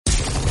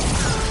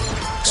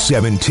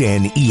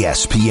710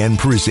 ESPN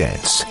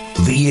presents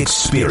The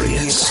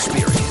Experience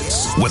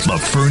with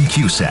LaFern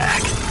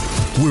Cusack,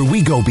 where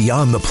we go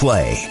beyond the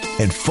play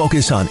and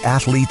focus on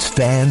athletes,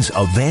 fans,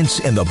 events,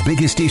 and the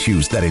biggest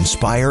issues that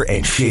inspire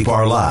and shape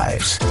our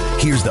lives.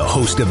 Here's the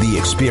host of The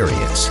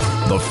Experience,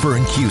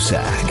 LaFern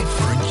Cusack.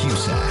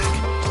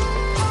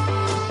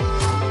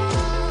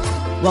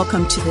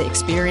 Welcome to The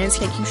Experience.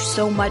 Thank you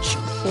so much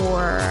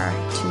for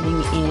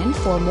tuning in.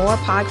 For more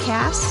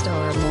podcasts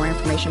or more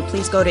information,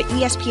 please go to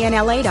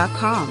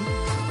espnla.com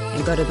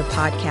and go to the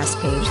podcast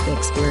page, The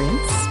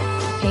Experience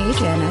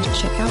page, and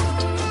check out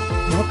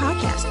more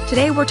podcasts.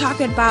 Today we're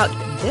talking about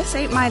This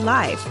Ain't My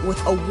Life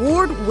with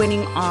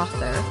award-winning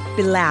author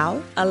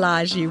Bilal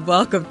Alaji.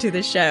 Welcome to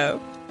the show.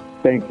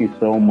 Thank you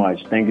so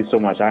much.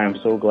 I am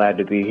so glad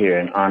to be here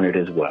and honored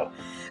as well.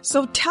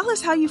 So tell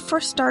us how you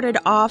first started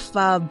off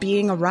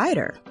being a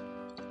writer.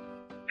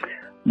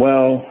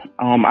 Well,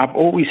 I've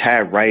always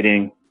had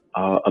writing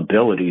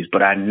abilities,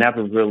 but I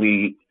never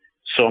really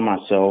saw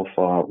myself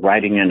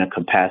writing in a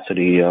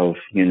capacity of,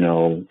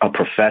 a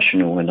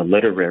professional in the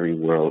literary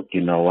world.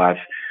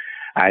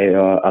 I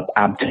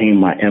obtained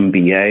my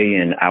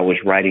MBA, and I was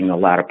writing a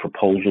lot of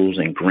proposals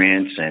and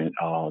grants and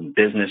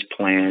business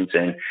plans.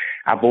 And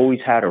I've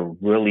always had a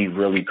really,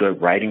 really good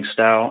writing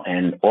style.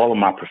 And all of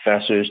my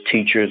professors,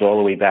 teachers, all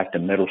the way back to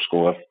middle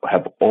school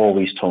have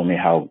always told me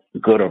how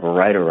good of a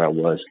writer I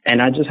was.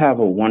 And I just have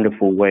a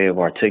wonderful way of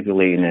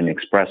articulating and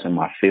expressing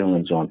my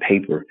feelings on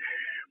paper.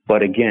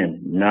 But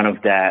again, none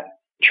of that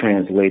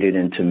translated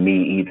into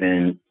me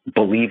even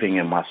believing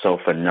in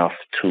myself enough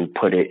to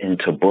put it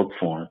into book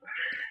form.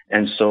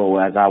 And so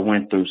as I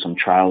went through some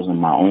trials in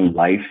my own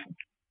life,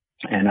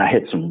 and I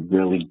hit some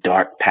really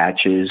dark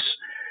patches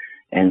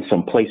and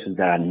some places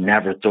that I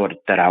never thought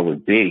that I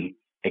would be,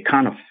 it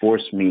kind of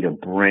forced me to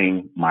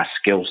bring my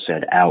skill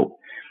set out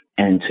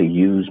and to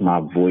use my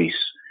voice.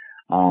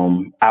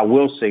 I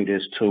will say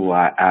this too.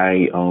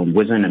 I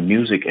was in the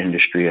music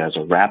industry as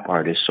a rap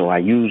artist, so I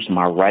used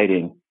my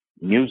writing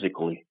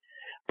musically,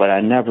 but I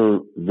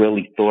never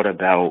really thought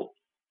about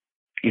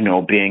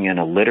being in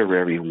a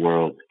literary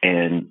world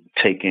and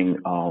taking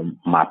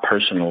my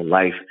personal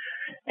life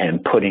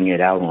and putting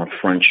it out on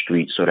Front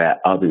Street so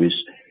that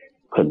others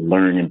could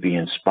learn and be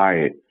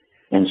inspired.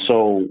 And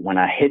so when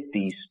I hit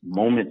these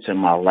moments in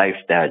my life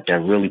that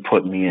really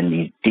put me in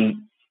these deep,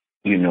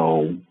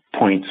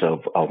 points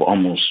of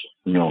almost,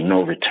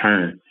 no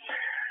return,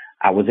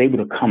 I was able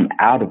to come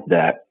out of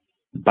that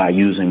by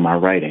using my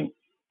writing.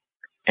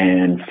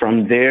 And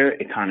from there,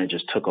 it kind of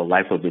just took a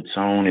life of its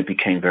own. It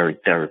became very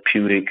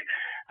therapeutic.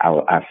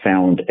 I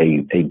found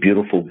a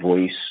beautiful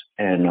voice,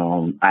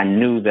 and I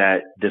knew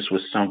that this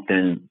was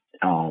something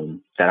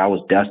that I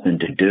was destined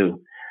to do,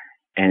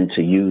 and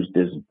to use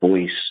this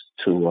voice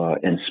to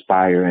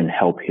inspire and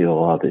help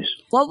heal others.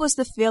 What was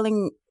the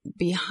feeling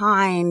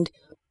behind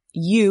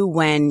you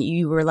when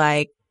you were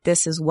like,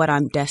 this is what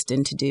I'm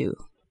destined to do?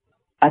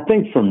 I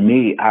think for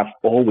me, I've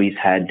always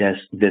had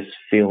this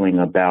feeling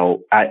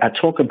about, I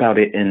talk about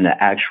it in the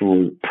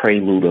actual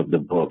prelude of the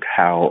book,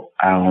 how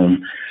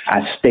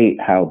I state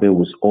how there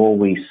was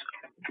always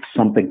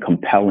something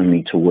compelling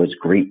me towards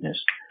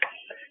greatness.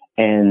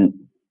 And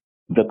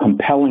the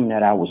compelling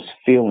that I was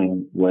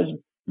feeling was,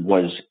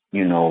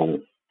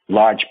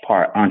 large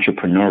part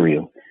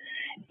entrepreneurial.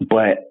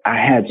 But I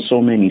had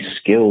so many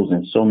skills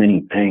and so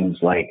many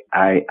things. Like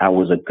I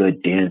was a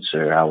good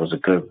dancer. I was a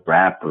good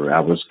rapper.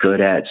 I was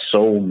good at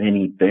so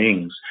many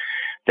things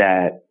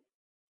that,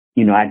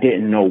 I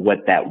didn't know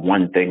what that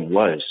one thing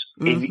was,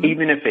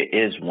 even if it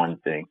is one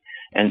thing.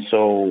 And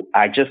so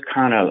I just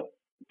kind of,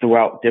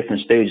 throughout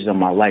different stages of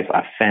my life,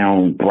 I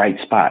found bright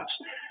spots.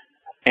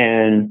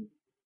 And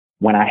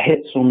when I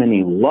hit so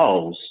many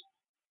lulls,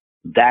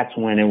 that's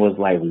when it was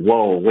like,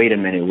 whoa, wait a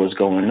minute, what's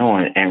going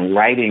on? And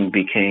writing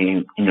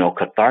became,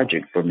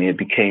 cathartic for me. It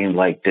became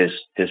like this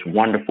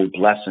wonderful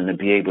blessing to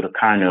be able to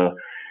kind of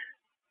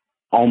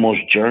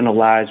almost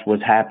journalize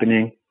what's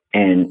happening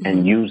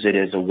and use it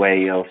as a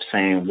way of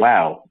saying,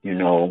 wow,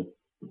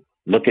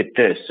 look at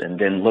this and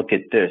then look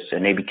at this.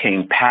 And they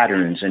became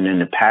patterns. And then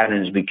the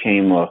patterns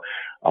became an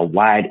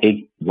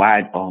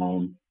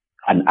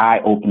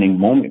eye-opening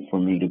moment for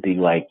me to be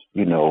like,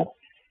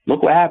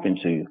 look what happened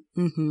to you,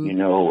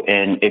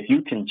 and if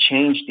you can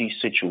change these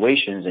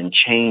situations and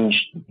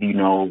change,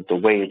 the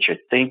way that you're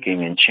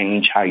thinking and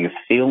change how you're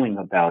feeling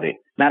about it.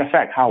 Matter of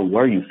fact, how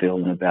were you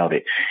feeling about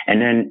it? And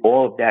then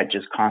all of that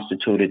just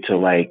constituted to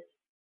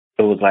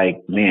it was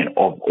like, man,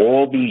 of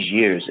all these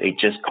years, it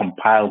just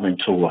compiled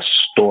into a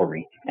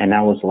story. And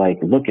I was like,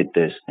 look at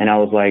this. And I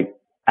was like,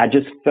 I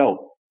just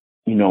felt,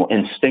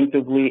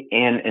 instinctively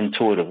and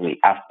intuitively,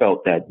 I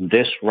felt that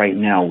this right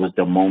now was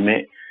the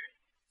moment,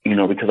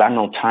 because I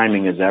know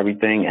timing is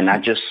everything. And I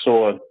just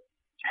saw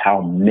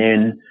how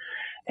men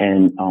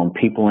and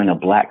people in the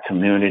Black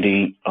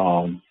community,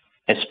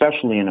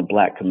 especially in the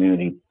Black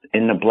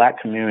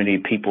community,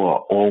 people are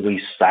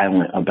always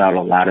silent about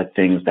a lot of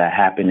things that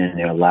happen in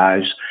their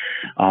lives.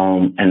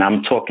 And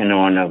I'm talking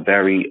on a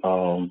very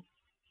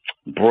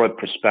broad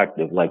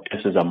perspective. Like,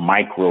 this is a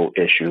macro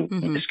issue.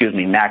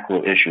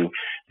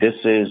 This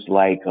is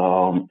like,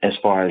 as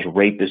far as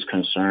rape is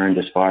concerned,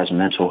 as far as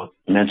mental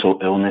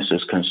illness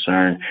is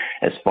concerned,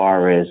 as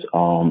far as,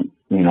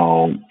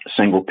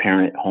 single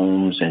parent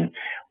homes and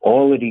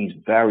all of these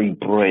very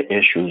broad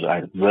issues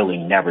I really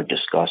never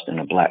discussed in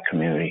the Black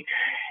community.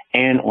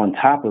 And on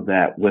top of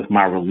that, with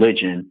my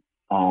religion,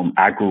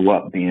 I grew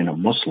up being a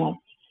Muslim.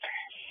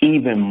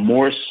 Even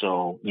more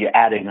so, you're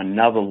adding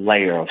another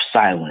layer of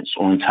silence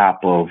on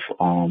top of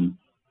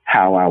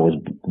how I was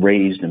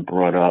raised and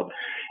brought up.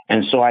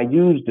 And so I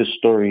used the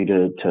story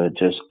to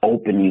just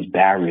open these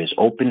barriers,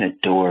 open the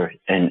door,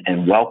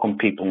 and welcome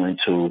people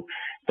into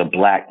the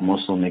Black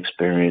Muslim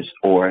experience,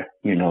 or,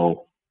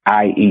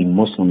 i.e.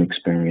 Muslim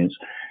experience,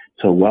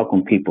 to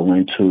welcome people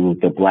into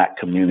the Black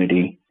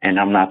community. And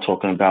I'm not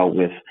talking about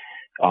with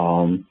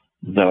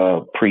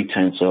the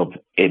pretense of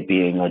it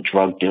being a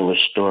drug dealer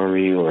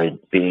story, or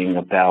it being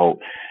about,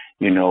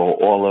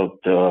 all of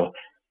the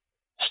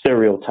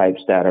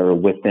stereotypes that are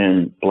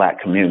within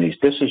Black communities.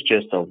 This is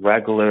just a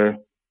regular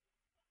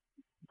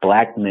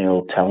Black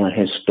male telling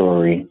his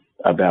story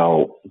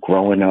about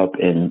growing up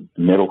in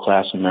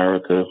middle-class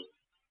America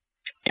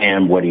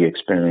and what he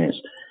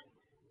experienced.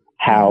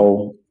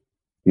 How,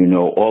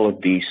 all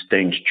of these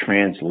things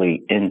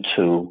translate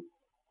into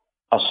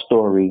a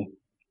story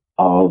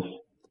of,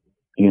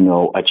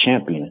 a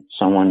champion,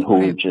 someone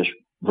who just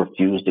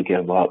refused to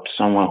give up,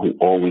 someone who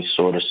always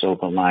saw the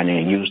silver lining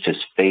and used his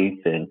faith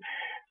and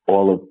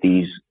all of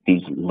these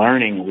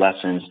learning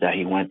lessons that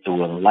he went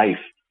through in life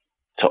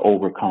to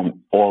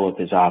overcome all of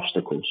his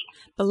obstacles.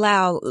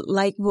 Bilal,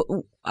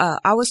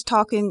 I was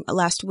talking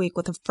last week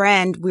with a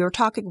friend. We were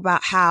talking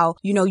about how,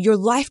 your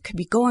life could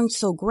be going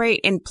so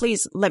great. And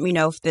please let me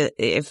know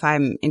if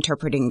I'm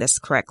interpreting this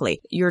correctly.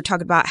 You're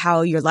talking about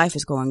how your life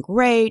is going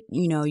great.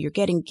 You're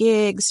getting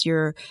gigs.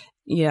 You're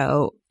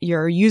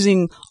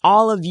using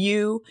all of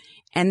you.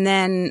 And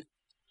then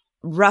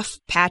rough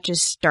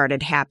patches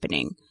started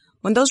happening.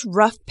 When those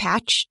rough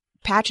patches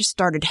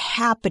started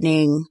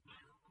happening,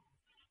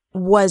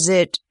 was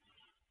it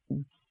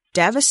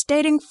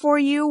devastating for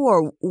you,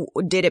 or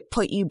did it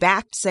put you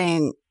back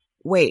saying,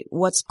 wait,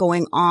 what's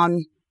going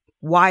on?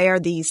 Why are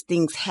these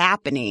things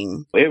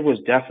happening? It was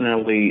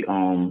definitely,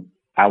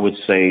 I would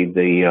say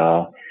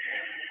the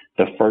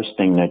first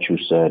thing that you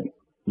said,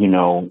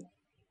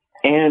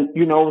 and,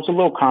 it was a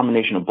little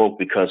combination of both,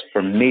 because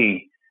for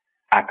me,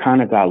 I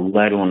kind of got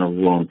led on the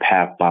wrong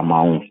path by my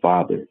own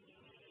father.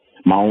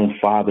 My own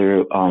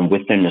father,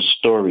 within the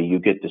story, you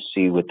get to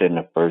see within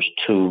the first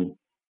two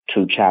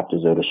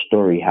chapters of the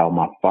story how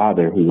my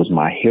father, who was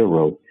my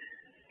hero,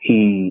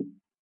 he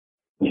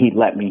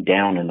let me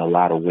down in a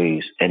lot of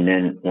ways. And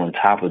then on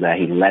top of that,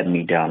 he led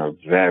me down a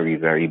very,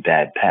 very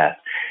bad path.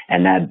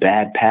 And that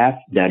bad path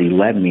that he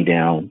led me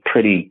down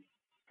pretty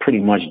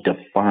much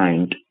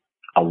defined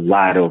a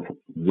lot of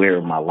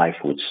where my life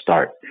would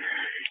start.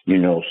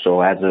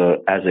 So as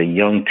a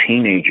young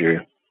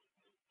teenager,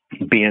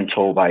 being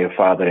told by your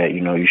father that,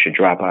 you should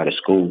drop out of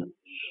school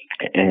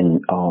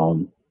and,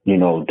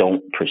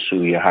 don't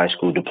pursue your high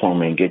school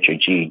diploma and get your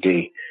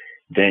GED.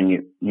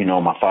 Then,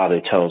 my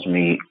father tells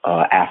me,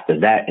 after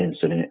that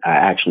incident, I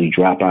actually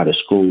drop out of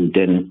school.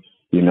 Then,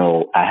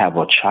 I have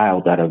a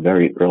child at a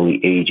very early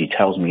age. He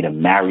tells me to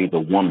marry the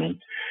woman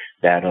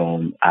that,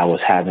 I was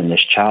having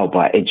this child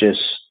by. It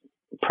just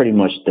pretty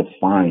much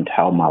defined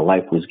how my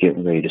life was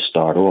getting ready to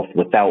start off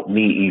without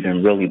me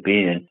even really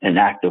being an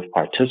active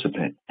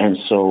participant. And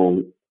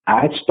so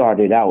I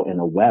started out in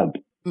a web.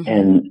 Mm-hmm.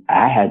 And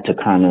I had to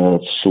kind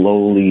of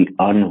slowly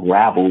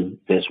unravel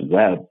this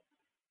web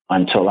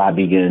until I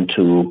began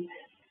to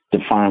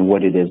define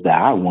what it is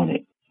that I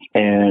wanted.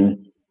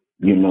 And,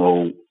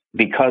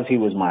 because he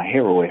was my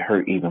hero, it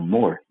hurt even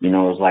more. It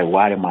was like,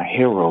 why did my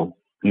hero,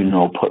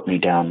 put me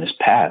down this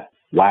path?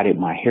 Why did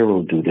my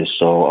hero do this?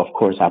 So, of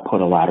course, I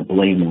put a lot of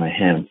blame on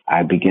him.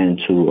 I began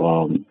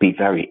to be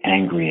very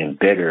angry and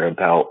bitter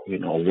about,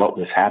 what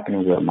was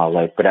happening with my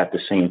life. But at the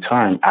same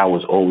time, I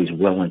was always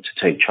willing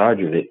to take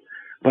charge of it.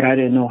 But I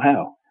didn't know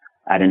how.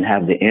 I didn't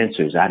have the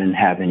answers. I didn't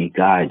have any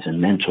guides and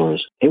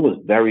mentors. It was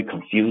very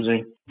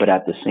confusing. But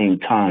at the same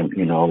time,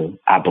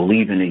 I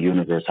believe in the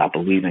universe. I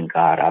believe in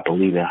God. I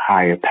believe in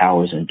higher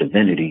powers and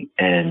divinity.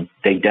 And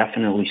they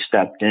definitely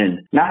stepped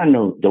in, not in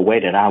the way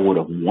that I would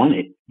have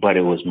wanted, but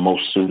it was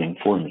most suiting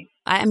for me.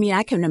 I mean,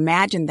 I can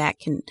imagine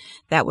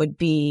that would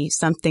be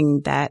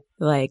something that,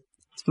 like,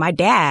 my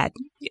dad,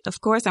 of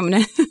course, I'm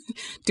going to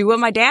do what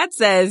my dad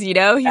says, he's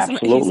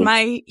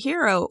my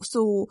hero.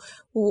 So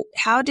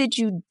how did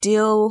you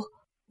deal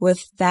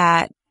with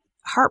that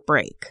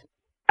heartbreak?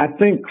 I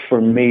think for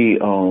me,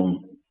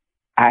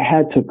 I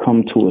had to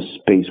come to a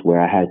space where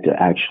I had to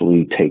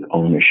actually take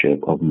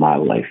ownership of my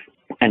life.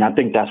 And I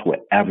think that's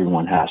what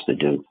everyone has to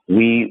do.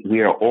 We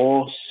are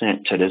all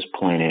sent to this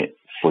planet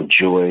for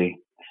joy,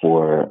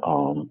 for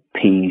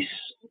peace.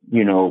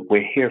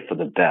 We're here for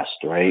the best,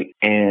 right?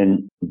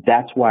 And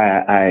that's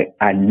why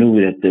I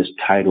knew that this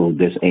title,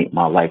 This Ain't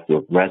My Life,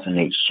 would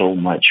resonate so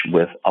much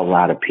with a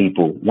lot of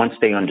people once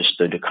they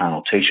understood the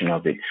connotation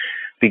of it.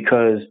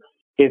 Because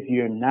if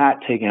you're not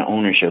taking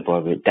ownership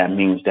of it, that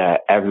means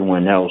that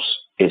everyone else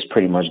is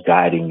pretty much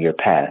guiding your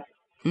path.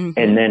 Mm-hmm.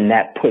 And then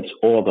that puts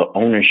all the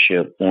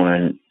ownership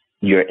on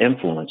your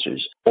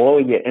influencers. All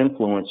of your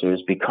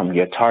influencers become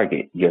your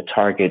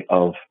target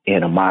of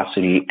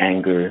animosity,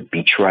 anger,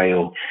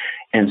 betrayal.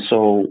 And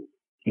so,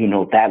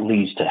 that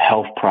leads to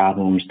health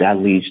problems. That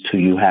leads to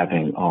you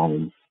having,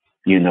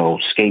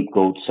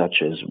 scapegoats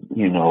such as,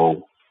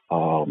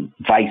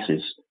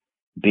 vices,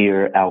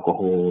 beer,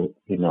 alcohol,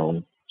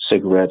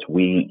 cigarettes,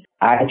 weed.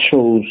 I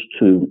chose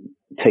to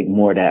take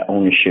more of that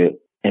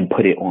ownership and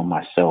put it on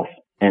myself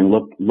and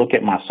look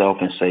at myself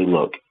and say,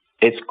 look,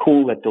 it's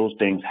cool that those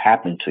things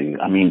happen to you.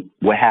 I mean,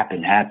 what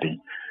happened,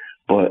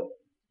 but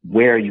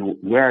where are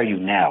you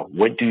now?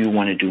 What do you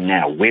want to do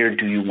now? Where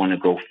do you want to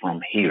go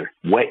from here?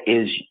 What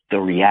is the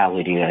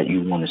reality that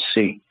you want to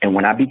see? And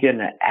when I began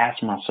to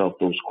ask myself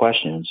those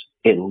questions,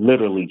 it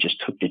literally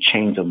just took the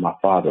chains of my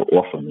father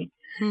off of me.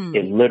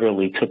 It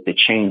literally took the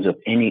chains of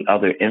any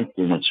other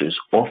influencers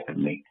off of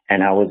me.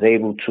 And I was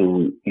able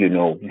to,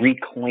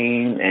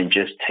 reclaim and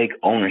just take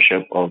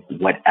ownership of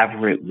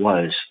whatever it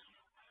was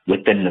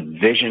within the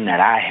vision that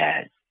I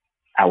had.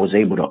 I was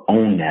able to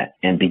own that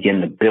and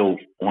begin to build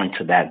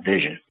onto that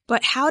vision.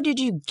 But how did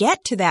you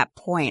get to that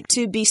point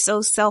to be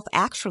so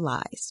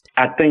self-actualized?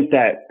 I think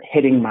that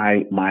hitting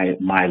my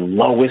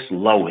lowest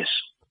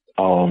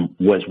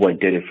was what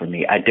did it for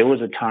me. There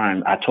was a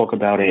time, I talk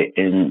about it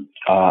in,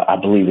 I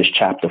believe it's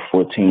chapter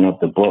 14 of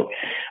the book.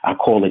 I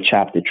call it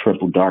chapter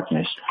Triple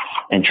Darkness.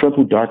 And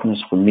Triple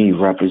Darkness for me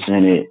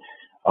represented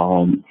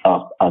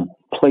a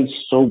place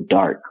so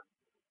dark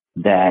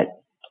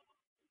that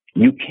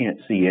you can't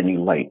see any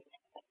light.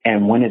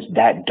 And when it's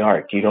that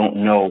dark, you don't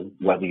know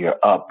whether you're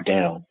up,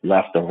 down,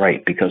 left, or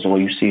right, because all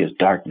you see is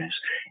darkness.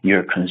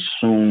 You're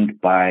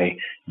consumed by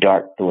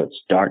dark thoughts,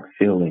 dark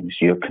feelings.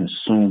 You're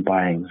consumed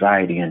by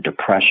anxiety and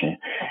depression.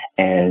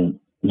 And,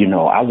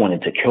 I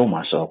wanted to kill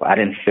myself. I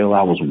didn't feel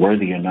I was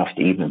worthy enough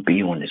to even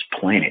be on this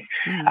planet.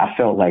 I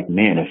felt like,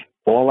 man, if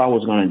all I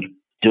was going to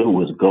do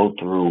was go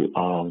through,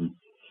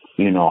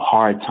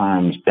 hard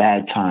times,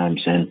 bad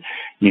times, and,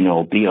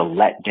 be a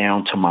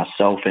letdown to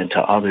myself and to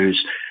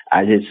others,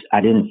 I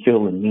didn't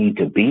feel the need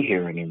to be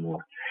here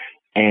anymore.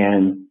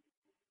 And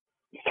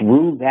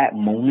through that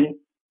moment,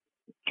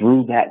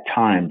 through that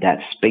time, that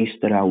space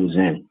that I was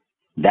in,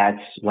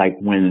 that's like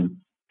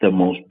when the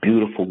most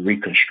beautiful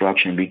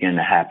reconstruction began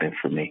to happen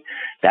for me.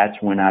 That's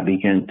when I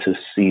began to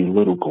see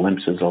little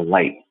glimpses of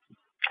light.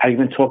 I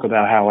even talk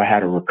about how I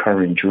had a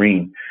recurring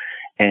dream.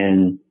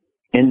 And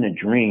in the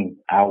dream,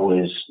 I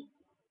was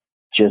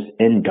just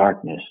in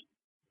darkness.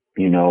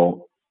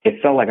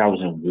 It felt like I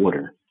was in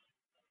water.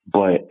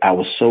 But I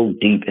was so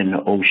deep in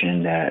the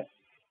ocean that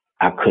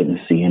I couldn't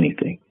see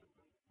anything.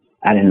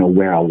 I didn't know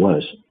where I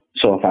was.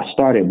 So if I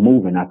started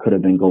moving, I could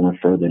have been going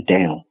further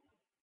down.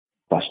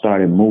 If I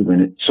started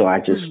moving, so I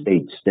just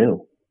stayed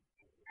still.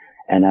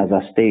 And as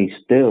I stayed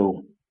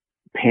still,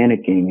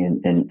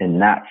 panicking and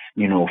not,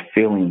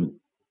 feeling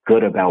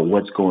good about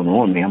what's going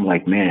on with me, I'm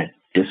like, man,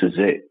 this is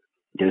it.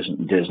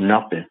 There's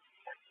nothing.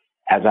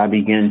 As I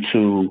begin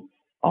to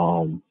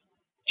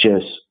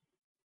just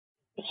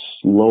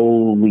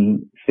slowly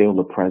feel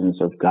the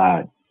presence of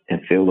God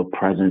and feel the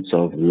presence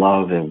of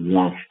love and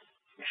warmth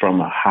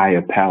from a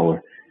higher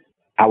power,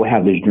 I would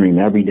have this dream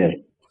every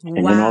day. Wow.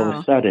 And then all of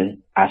a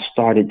sudden I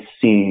started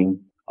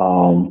seeing,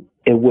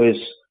 it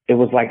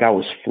was like I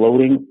was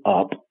floating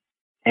up,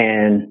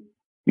 and,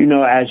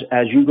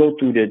 as you go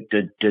through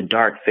the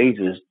dark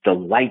phases, the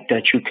light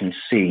that you can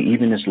see,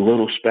 even this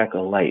little speck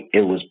of light,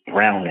 it was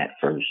brown at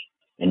first.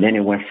 And then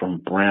it went from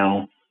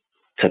brown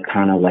to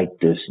kind of like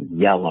this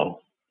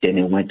yellow. Then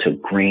it went to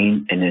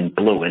green and then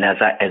blue. And as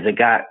it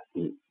got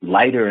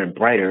lighter and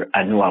brighter,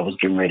 I knew I was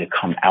getting ready to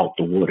come out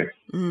the water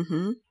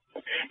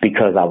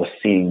because I was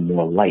seeing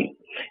more light.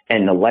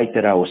 And the light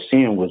that I was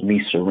seeing was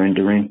me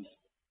surrendering.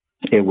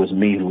 It was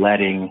me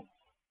letting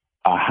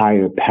a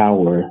higher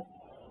power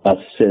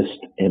assist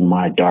in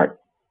my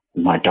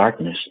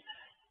darkness.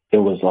 It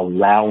was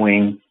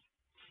allowing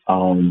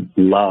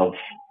love,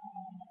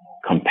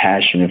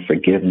 compassion, and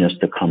forgiveness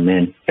to come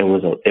in. It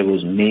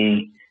was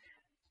me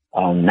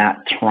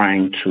not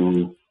trying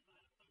to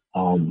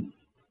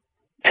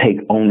take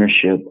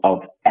ownership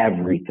of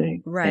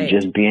everything, right, and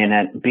just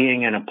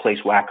being in a place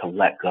where I could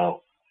let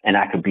go and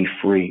I could be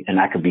free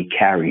and I could be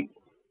carried.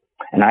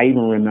 And I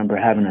even remember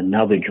having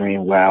another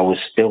dream where I was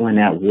still in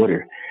that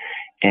water,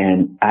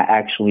 and I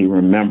actually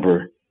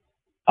remember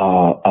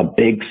a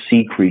big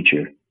sea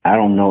creature. I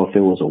don't know if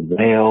it was a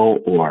whale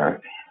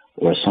or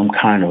some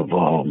kind of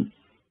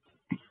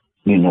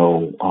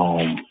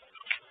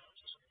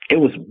it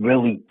was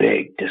really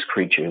big, this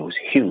creature. It was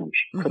huge.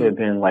 Could have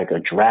been like a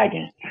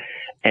dragon.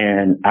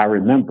 And I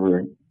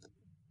remember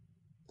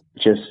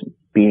just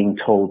being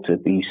told to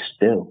be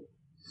still.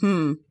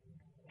 And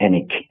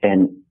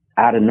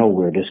out of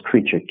nowhere, this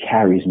creature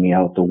carries me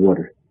out the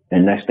water.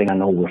 And next thing I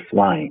know, we're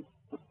flying.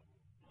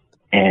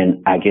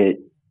 And I get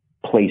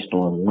placed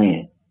on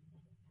land.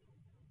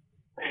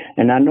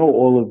 And I know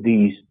all of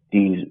these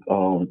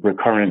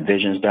recurrent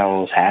visions that I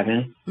was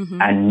having,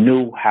 I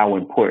knew how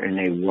important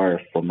they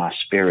were for my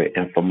spirit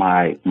and for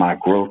my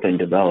growth and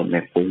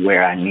development for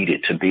where I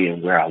needed to be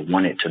and where I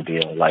wanted to be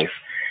in life.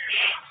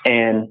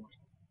 And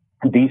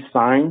these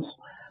signs,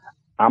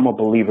 I'm a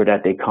believer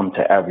that they come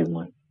to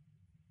everyone.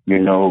 You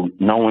know,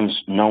 no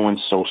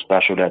one's so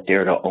special that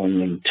they're the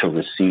only to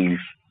receive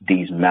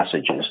these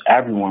messages.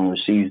 Everyone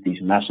receives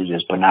these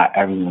messages, but not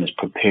everyone is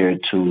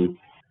prepared to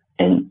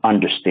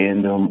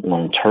understand them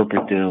or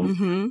interpret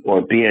them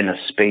or be in a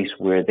space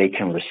where they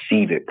can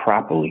receive it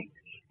properly.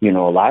 You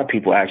know, a lot of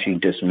people actually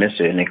dismiss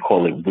it and they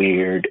call it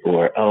weird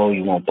or, oh,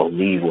 you won't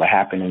believe what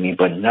happened to me.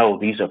 But no,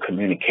 these are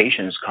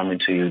communications coming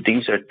to you.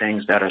 These are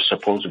things that are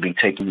supposed to be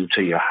taking you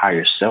to your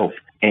higher self.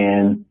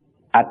 And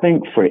I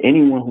think for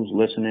anyone who's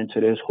listening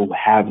to this, who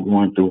have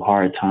gone through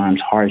hard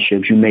times,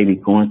 hardships, you may be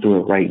going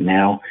through it right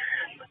now.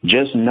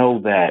 Just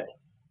know that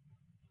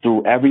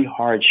through every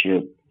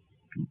hardship,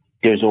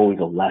 there's always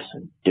a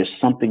lesson. There's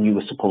something you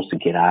were supposed to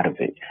get out of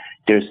it.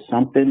 There's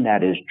something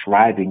that is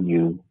driving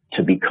you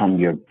to become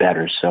your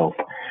better self.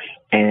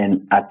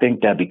 And I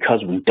think that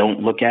because we don't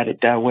look at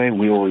it that way,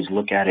 we always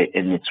look at it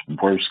in its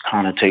worst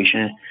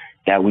connotation,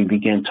 that we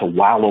begin to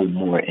wallow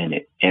more in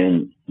it.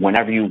 And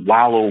whenever you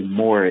wallow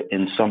more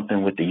in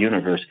something with the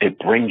universe, it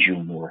brings you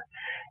more.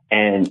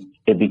 And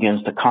it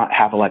begins to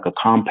have like a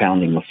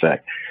compounding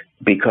effect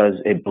because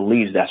it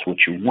believes that's what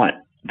you want.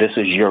 This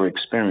is your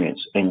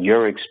experience, and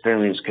your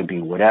experience could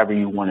be whatever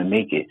you want to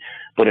make it.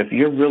 But if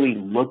you're really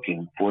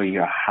looking for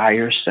your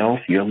higher self,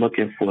 you're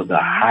looking for the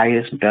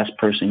highest, best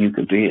person you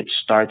could be, it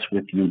starts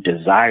with you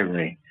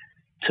desiring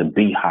to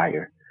be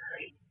higher.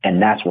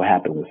 And that's what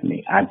happened with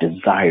me. I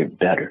desired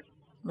better.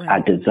 Right. I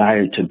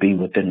desired to be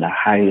within the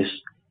highest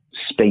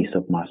space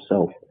of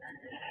myself.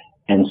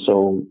 And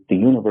so the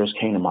universe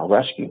came to my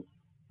rescue,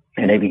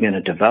 and they began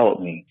to develop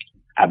me.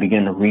 I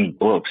began to read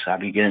books. I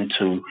began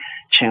to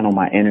channel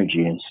my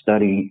energy and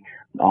study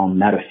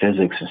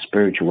metaphysics and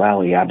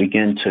spirituality. I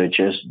began to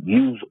just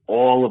use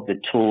all of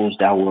the tools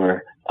that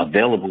were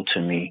available to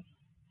me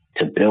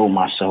to build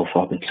myself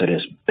up into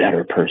this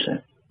better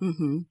person.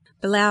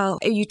 Bilal,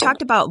 you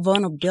talked about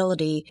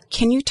vulnerability.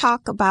 Can you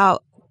talk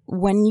about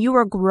when you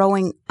were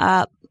growing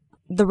up,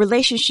 the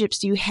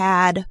relationships you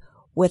had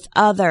with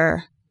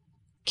other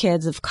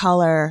kids of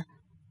color?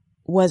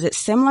 Was it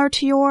similar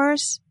to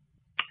yours?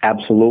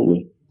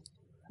 Absolutely.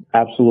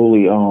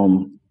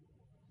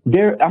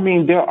 There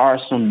are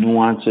some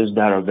nuances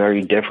that are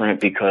very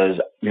different because,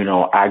 you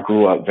know, I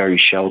grew up very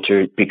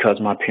sheltered because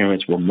my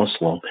parents were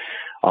Muslim.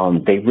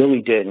 They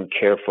really didn't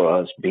care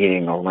for us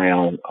being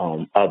around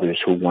others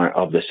who weren't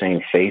of the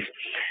same faith.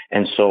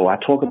 And so I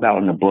talk about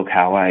in the book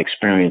how I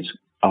experienced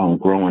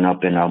growing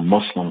up in a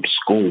Muslim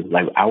school.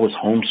 Like I was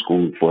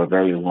homeschooled for a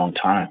very long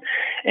time.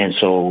 And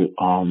so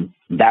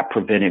that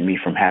prevented me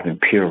from having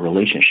peer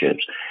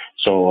relationships.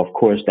 So, of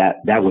course,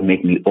 that would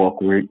make me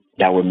awkward.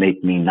 That would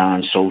make me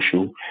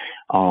non-social.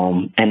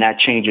 And that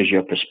changes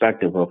your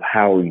perspective of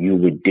how you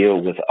would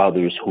deal with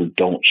others who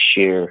don't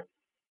share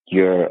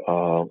your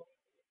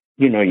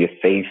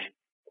faith,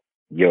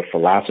 your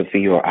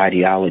philosophy or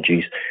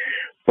ideologies.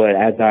 But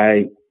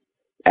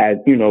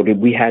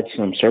we had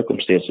some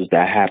circumstances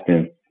that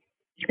happened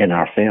in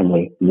our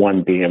family.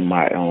 One being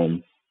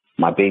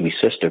my baby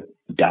sister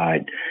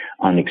died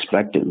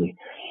unexpectedly.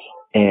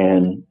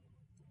 And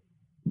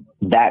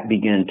that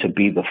began to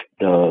be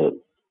the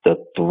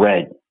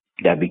thread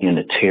that began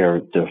to tear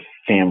the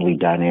family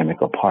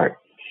dynamic apart.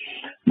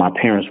 My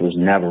parents was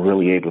never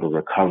really able to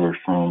recover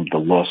from the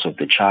loss of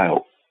the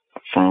child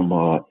from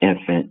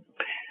infant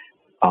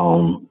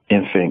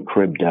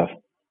crib death.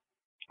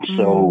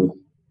 So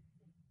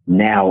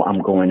now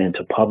I'm going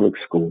into public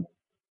school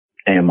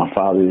and my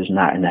father is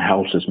not in the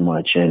house as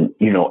much. And,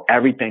 you know,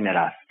 everything that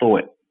I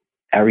thought,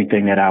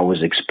 everything that I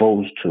was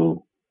exposed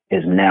to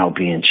is now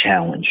being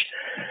challenged.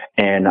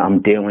 And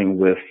I'm dealing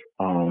with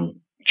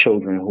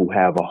children who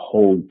have a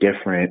whole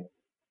different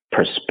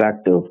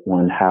perspective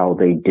on how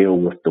they deal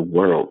with the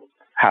world,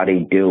 how they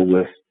deal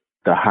with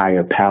the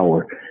higher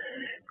power.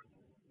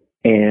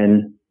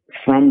 And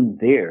from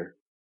there,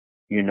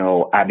 you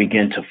know, I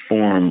begin to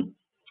form,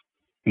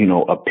 you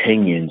know,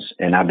 opinions,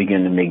 and I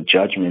begin to make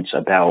judgments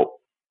about,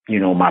 you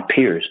know, my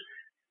peers.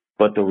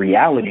 But the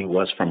reality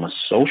was, from a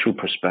social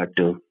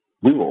perspective,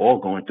 we were all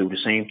going through the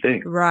same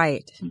thing.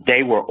 Right.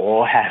 They were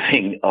all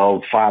having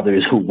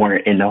fathers who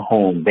weren't in the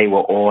home. They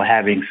were all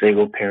having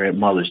single parent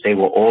mothers. We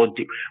were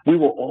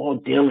all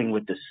dealing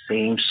with the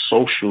same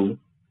social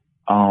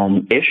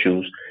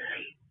issues.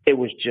 It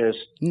was just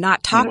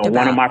not talked about.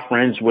 One of my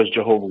friends was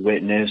Jehovah's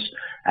Witness.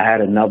 I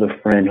had another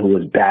friend who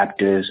was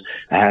Baptist.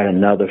 I had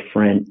another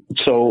friend.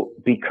 So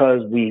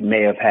because we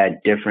may have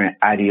had different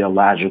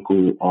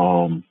ideological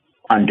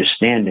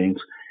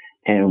understandings,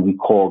 and we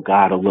call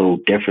God a little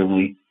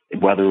differently,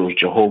 whether it was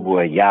Jehovah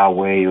or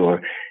Yahweh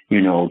or, you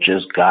know,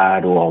 just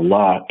God or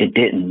Allah, it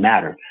didn't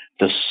matter.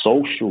 The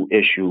social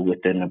issue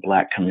within the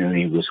Black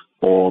community was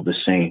all the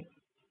same.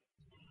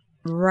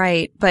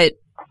 Right. But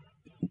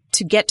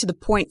to get to the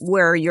point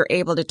where you're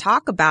able to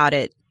talk about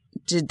it,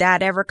 did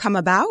that ever come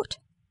about?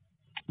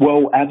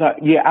 Well,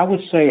 I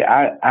would say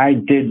I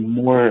did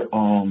more.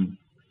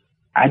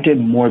 I did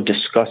more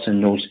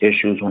discussing those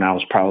issues when I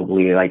was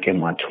probably like in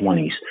my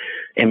 20s.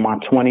 In my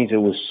 20s, it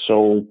was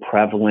so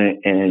prevalent.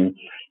 And,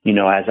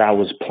 as I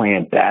was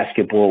playing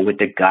basketball with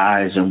the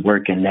guys and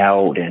working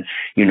out and,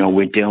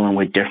 we're dealing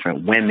with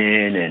different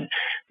women and,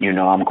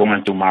 I'm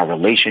going through my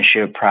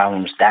relationship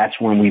problems. That's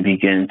when we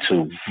begin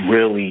to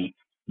really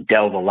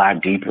delve a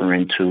lot deeper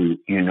into,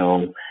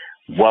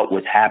 what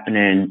was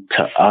happening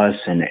to us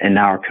and in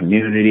our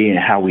community and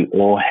how we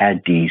all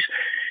had these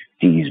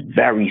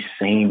very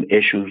same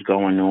issues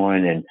going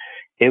on. And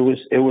it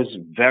was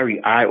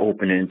very eye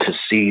opening to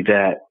see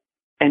that.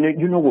 And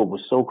what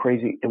was so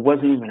crazy? It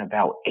wasn't even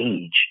about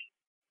age.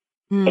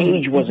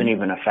 Age wasn't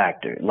even a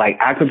factor. Like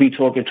I could be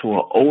talking to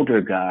an older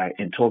guy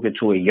and talking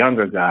to a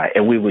younger guy,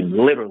 and we would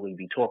literally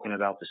be talking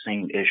about the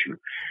same issue.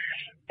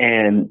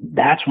 And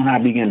that's when I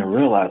began to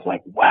realize,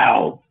 like,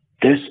 wow,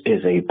 this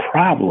is a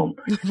problem.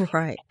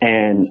 Right.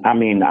 And I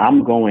mean,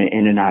 I'm going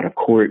in and out of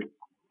court.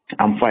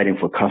 I'm fighting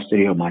for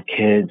custody of my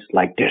kids.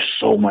 Like there's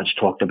so much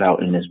talked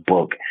about in this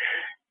book.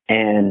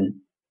 And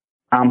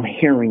I'm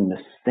hearing the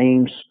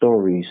same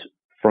stories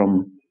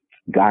from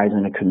guys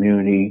in the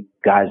community,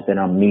 guys that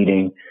I'm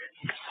meeting,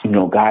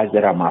 guys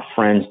that are my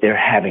friends. They're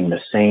having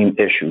the same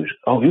issues.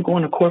 Oh, you're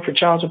going to court for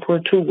child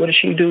support too? What did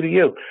she do to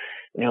you?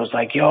 And it was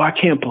like, yo, I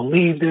can't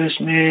believe this,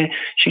 man.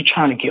 She's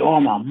trying to get all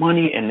my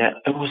money. And that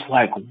it was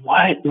like,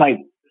 what? Like,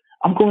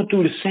 I'm going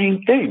through the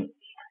same thing.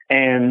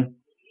 And,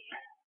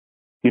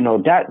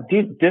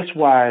 this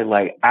why,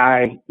 like,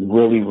 I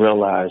really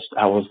realized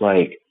I was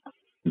like,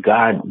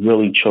 God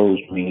really chose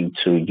me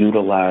to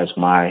utilize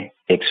my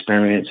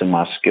experience and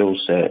my skill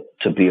set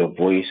to be a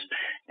voice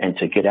and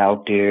to get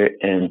out there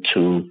and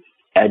to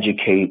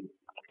educate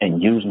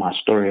and use my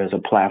story as a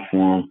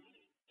platform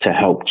to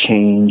help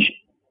change.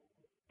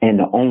 And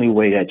the only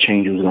way that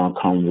change was going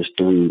to come was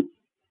through,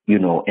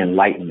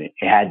 enlightenment.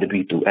 It had to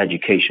be through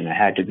education. It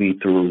had to be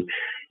through,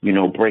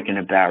 breaking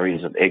the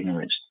barriers of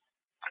ignorance.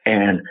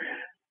 And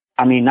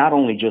I mean, not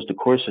only just the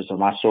court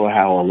system, I saw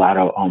how a lot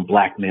of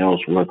Black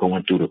males were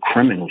going through the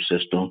criminal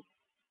system.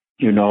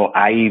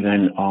 I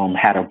even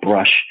had a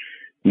brush,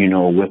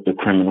 with the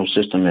criminal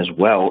system as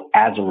well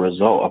as a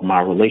result of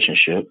my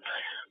relationship.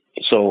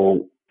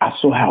 So I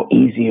saw how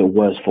easy it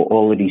was for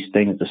all of these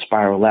things to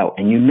spiral out.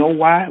 And you know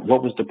why?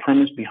 What was the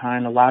premise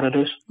behind a lot of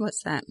this?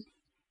 What's that?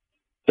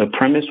 The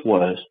premise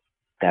was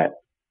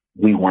that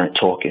we weren't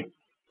talking.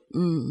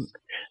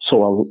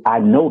 So I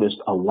noticed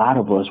a lot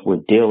of us were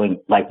dealing,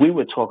 like we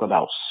would talk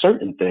about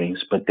certain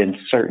things, but then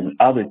certain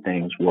other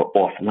things were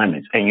off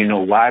limits. And you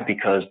know why?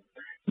 Because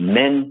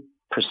men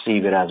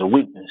perceive it as a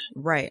weakness.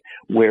 Right.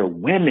 Where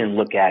women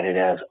look at it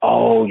as,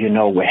 oh,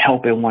 we're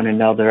helping one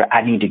another.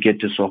 I need to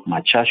get this off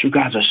my chest. You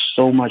guys are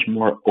so much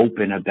more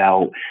open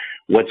about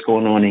what's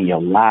going on in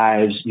your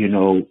lives.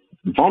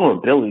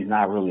 Vulnerability is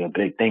not really a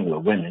big thing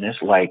with women.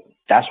 It's like,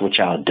 that's what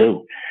y'all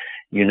do,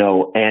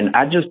 and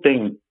I just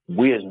think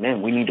we as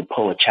men, we need to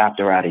pull a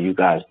chapter out of you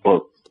guys'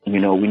 book. We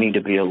need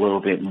to be a little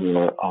bit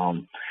more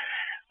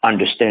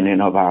understanding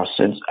of our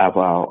sense of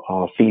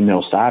our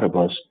female side of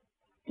us.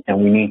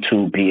 And we need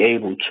to be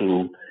able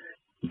to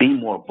be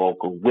more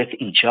vocal with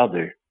each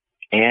other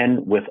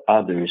and with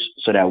others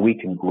so that we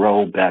can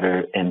grow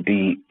better and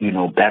be,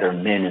 better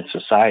men in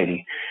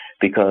society.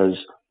 Because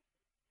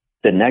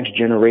the next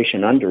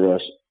generation under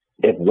us,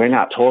 if we're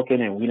not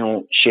talking and we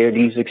don't share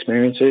these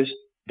experiences,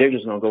 they're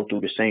just going to go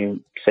through the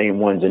same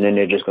ones, and then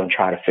they're just going to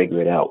try to figure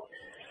it out.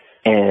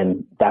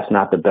 And that's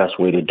not the best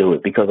way to do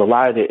it, because a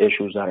lot of the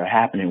issues that are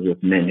happening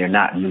with men, they're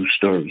not new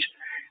stories.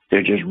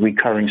 They're just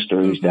recurring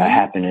stories that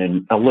happen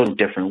in a little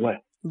different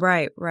way.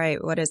 Right,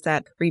 right. What is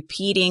that?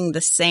 Repeating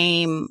the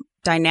same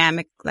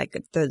dynamic, like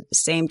the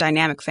same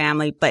dynamic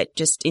family, but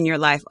just in your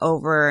life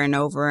over and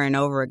over and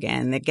over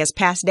again. It gets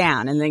passed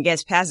down and then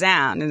gets passed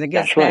down and it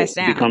gets passed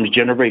down. It becomes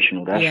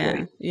generational. That's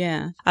right.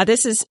 Yeah.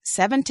 This is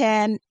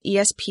 710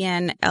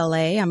 ESPN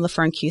LA. I'm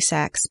LaFern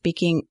Cusack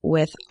speaking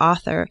with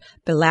author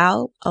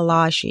Bilal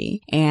Alaji,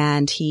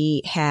 and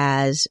he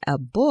has a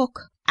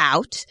book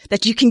out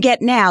that you can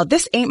get now.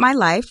 This Ain't My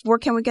Life. Where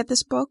can we get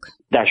this book?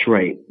 That's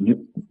right.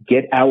 You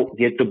get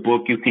the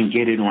book. You can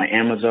get it on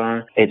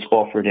Amazon. It's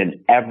offered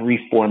in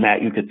every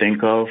format you could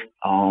think of.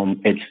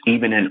 It's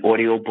even an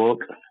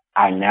audiobook.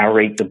 I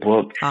narrate the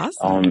book.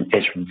 Awesome.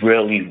 It's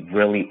really,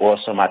 really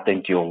awesome. I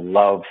think you'll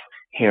love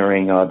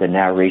hearing the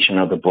narration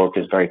of the book.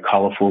 It's very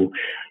colorful.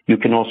 You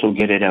can also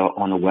get it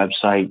on the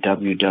website,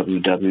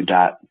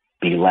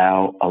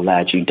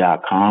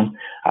 www.bilalalaji.com.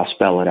 I'll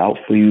spell it out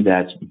for you.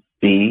 That's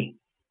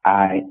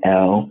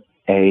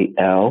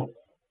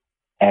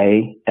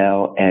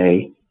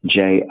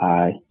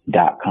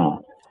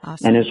BILALALAJI.com.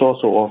 Awesome. And it's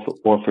also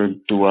offered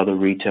through other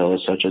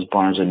retailers such as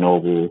Barnes &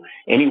 Noble.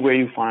 Anywhere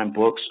you find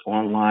books,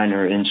 online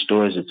or in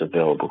stores, it's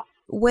available.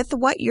 With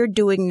what you're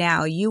doing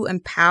now, you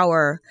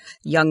empower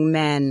young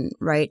men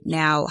right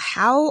now.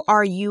 How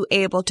are you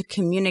able to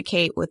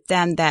communicate with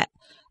them that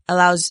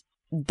allows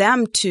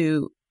them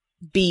to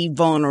be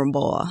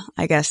vulnerable?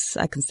 I guess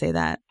I can say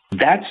that.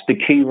 That's the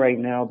key right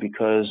now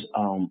because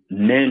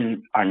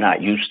men are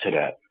not used to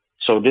that.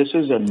 So this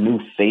is a new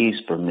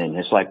phase for men.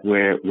 It's like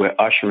we're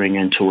ushering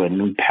into a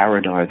new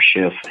paradigm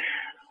shift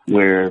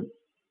where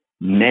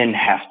men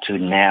have to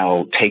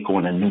now take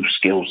on a new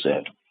skill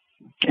set.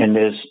 And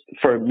there's,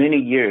 for many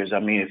years, I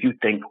mean, if you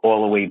think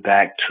all the way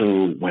back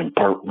to when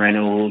Burt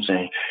Reynolds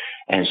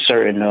and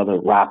certain other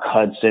Rock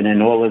Hudson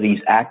and all of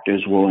these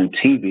actors were on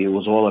TV, it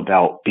was all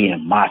about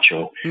being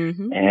macho.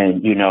 Mm-hmm.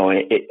 And,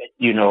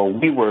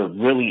 we were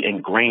really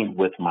ingrained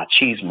with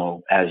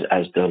machismo,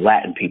 as the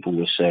Latin people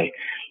would say.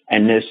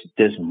 And this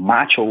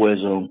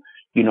machoism,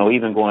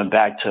 even going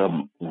back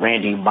to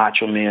Randy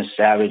Macho Man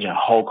Savage and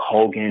Hulk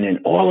Hogan and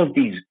all of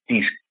these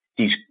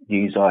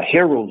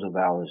heroes of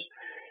ours,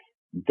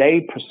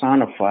 they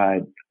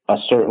personified a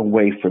certain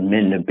way for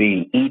men to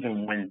be,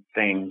 even when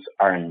things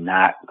are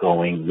not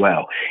going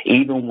well,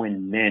 even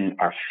when men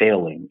are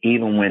failing,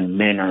 even when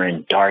men are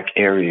in dark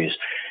areas.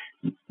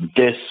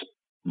 This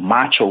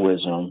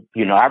machoism,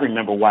 I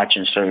remember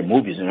watching certain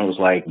movies and it was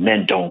like,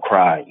 men don't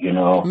cry,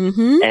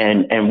 mm-hmm.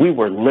 and we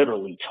were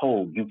literally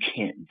told you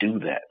can't do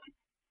that.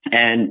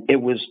 And it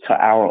was to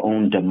our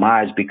own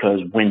demise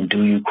because when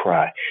do you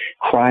cry?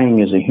 Crying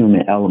is a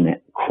human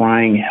element.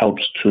 Crying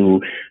helps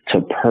to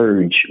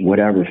purge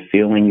whatever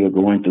feeling you're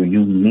going through.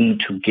 You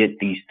need to get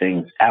these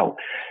things out.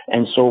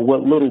 And so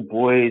what little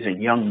boys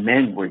and young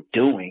men were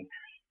doing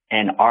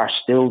and are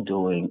still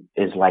doing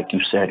is, like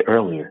you said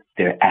earlier,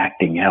 they're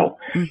acting out.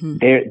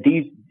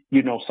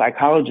 Mm-hmm.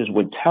 Psychologists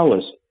would tell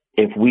us,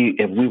 if we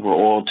were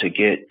all to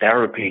get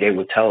therapy, they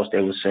would tell us,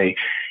 they would say,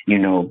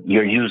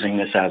 you're using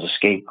this as a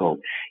scapegoat.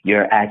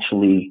 You're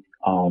actually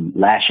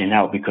lashing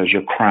out because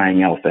you're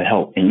crying out for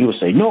help. And you would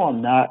say, no,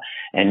 I'm not.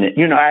 And,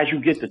 as you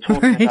get to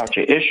talking about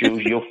your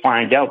issues, you'll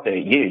find out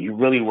that, you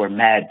really were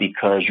mad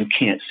because you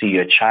can't see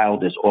your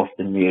child as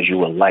often as you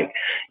would like.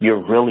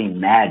 You're really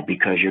mad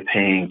because you're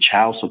paying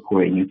child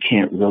support and you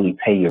can't really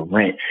pay your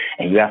rent.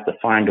 And you have to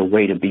find a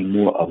way to be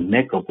more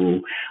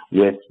amicable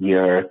with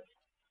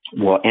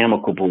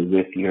amicable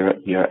with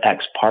your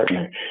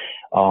ex-partner.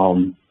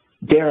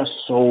 There are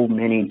so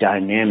many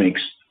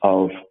dynamics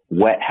of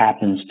what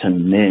happens to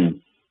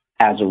men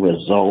as a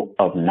result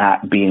of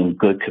not being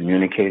good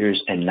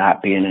communicators and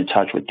not being in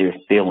touch with their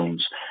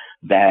feelings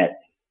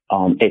that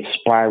it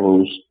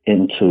spirals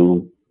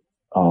into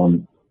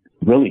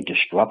really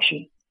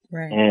destruction.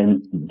 Right.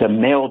 And the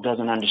male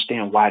doesn't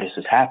understand why this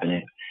is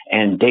happening.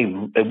 And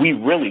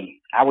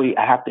I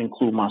have to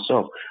include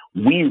myself,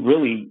 we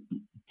really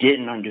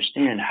didn't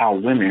understand how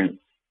women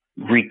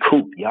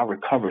y'all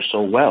recover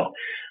so well.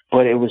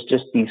 But it was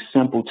just these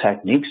simple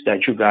techniques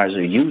that you guys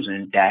are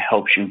using that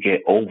helps you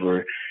get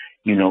over,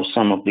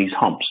 some of these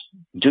humps.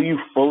 Do you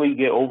fully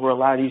get over a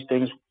lot of these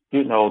things?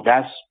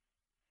 That's,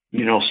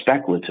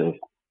 speculative.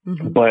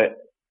 Mm-hmm. But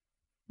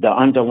the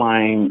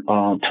underlying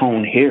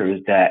tone here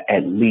is that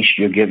at least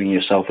you're giving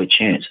yourself a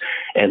chance.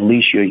 At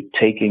least you're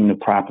taking the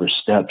proper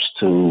steps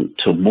to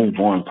move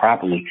on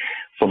properly.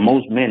 For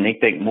most men, they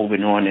think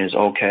moving on is,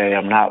 okay,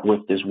 I'm not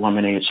with this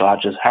woman, so I'll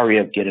just hurry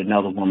up, get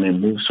another woman,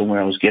 move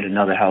somewhere else, get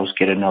another house,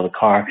 get another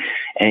car.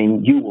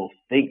 And you will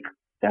think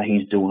that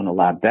he's doing a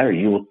lot better.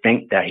 You will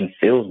think that he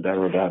feels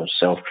better about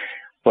himself.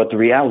 But the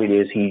reality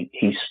is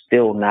he's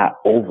still not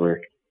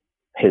over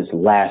his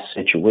last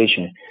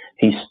situation.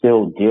 He's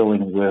still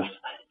dealing with,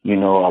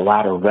 a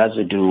lot of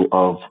residue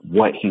of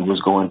what he was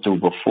going through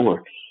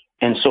before.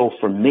 And so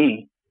for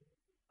me,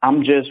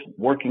 I'm just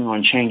working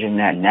on changing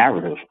that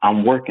narrative.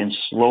 I'm working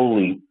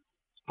slowly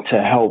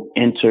to help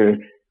enter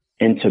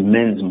into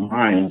men's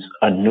minds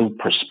a new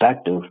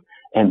perspective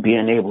and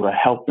being able to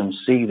help them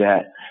see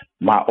that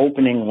my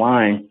opening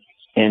line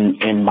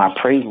in my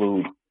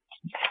prelude,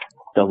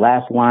 the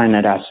last line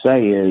that I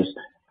say is,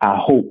 I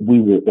hope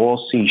we will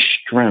all see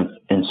strength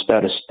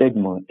instead of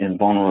stigma and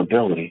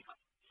vulnerability.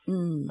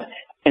 Mm.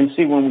 And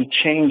see, when we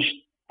change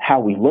how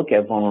we look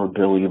at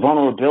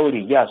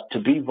vulnerability, yes,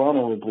 to be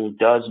vulnerable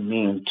does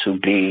mean to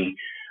be,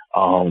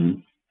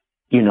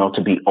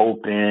 to be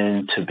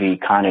open, to be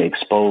kind of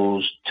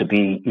exposed, to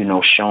be,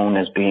 shown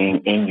as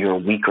being in your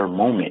weaker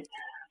moment.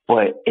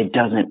 But it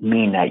doesn't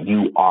mean that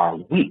you are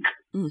weak.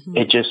 Mm-hmm.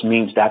 It just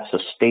means that's a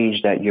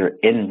stage that you're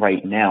in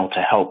right now to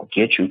help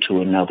get you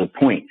to another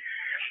point.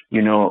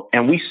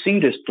 And we see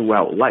this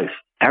throughout life.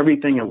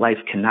 Everything in life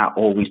cannot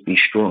always be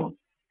strong.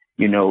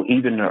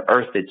 Even the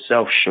earth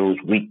itself shows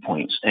weak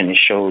points, and it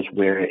shows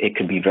where it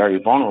can be very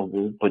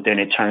vulnerable, but then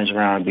it turns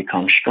around and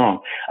becomes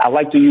strong. I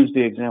like to use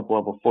the example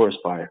of a forest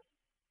fire.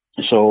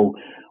 So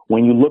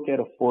when you look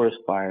at a forest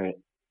fire,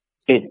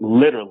 it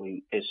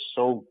literally is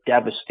so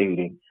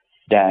devastating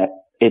that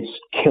it's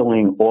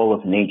killing all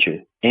of nature.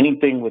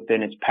 Anything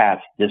within its path,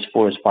 this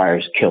forest fire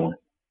is killing.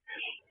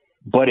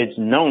 But it's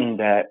known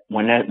that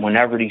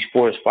whenever these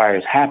forest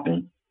fires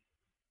happen,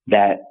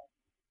 that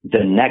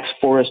the next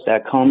forest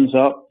that comes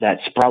up, that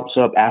sprouts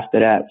up after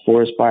that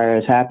forest fire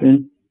has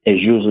happened,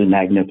 is usually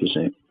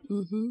magnificent.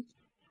 Mm-hmm.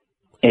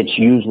 It's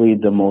usually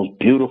the most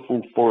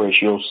beautiful forest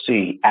you'll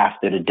see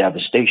after the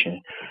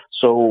devastation.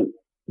 So,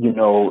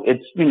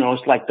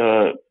 it's like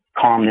the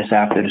calmness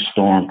after the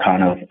storm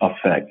kind of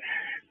effect.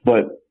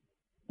 But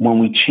when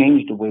we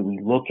change the way we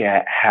look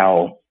at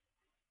how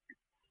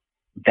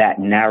that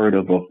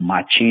narrative of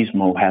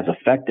machismo has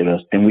affected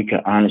us, then we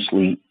can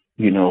honestly,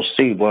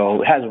 see,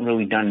 well, it hasn't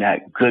really done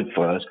that good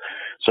for us.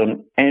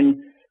 So,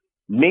 and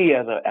me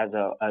as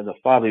a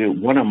father,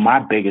 one of my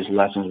biggest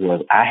lessons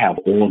was I have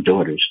all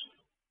daughters.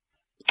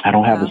 I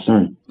don't have a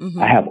son.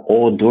 Mm-hmm. I have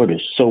all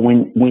daughters. So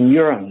when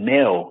you're a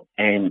male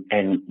and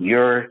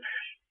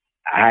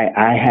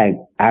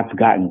I've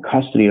gotten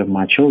custody of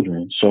my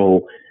children.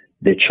 So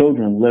the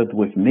children lived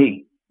with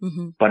me,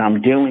 mm-hmm. but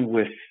I'm dealing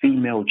with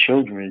female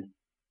children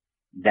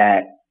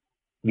that,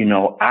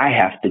 I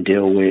have to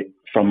deal with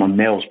from a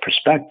male's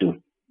perspective.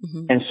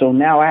 Mm-hmm. And so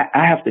now I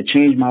have to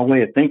change my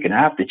way of thinking.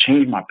 I have to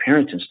change my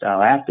parenting style.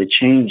 I have to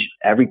change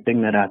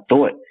everything that I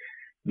thought,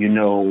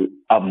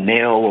 a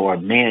male or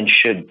a man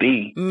should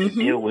be mm-hmm. to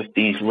deal with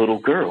these little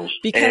girls.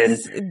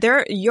 Because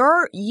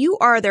you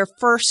are their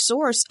first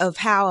source of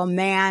how a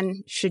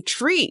man should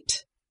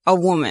treat a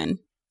woman.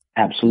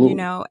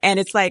 Absolutely. And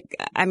it's like,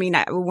 I mean,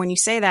 when you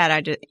say that,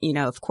 I just,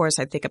 of course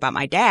I think about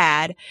my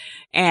dad,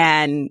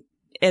 and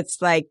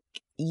it's like,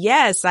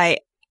 yes,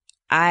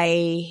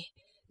 I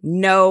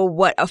know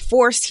what a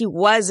force he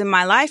was in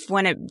my life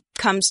when it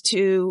comes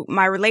to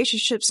my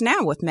relationships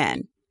now with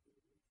men.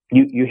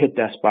 You hit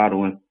that spot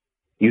on.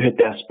 You hit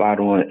that spot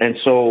on. And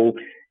so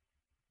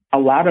a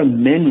lot of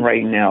men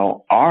right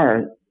now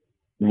are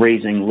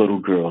raising little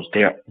girls.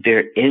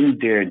 They're in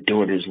their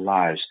daughters'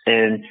 lives.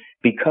 And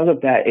because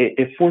of that,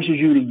 it forces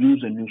you to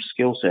use a new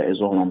skill set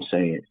is all I'm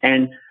saying.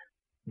 And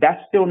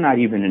that's still not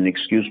even an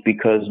excuse,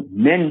 because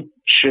men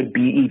should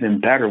be even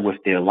better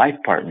with their life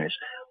partners,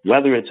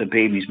 whether it's a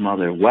baby's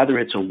mother, whether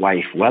it's a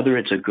wife, whether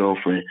it's a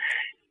girlfriend.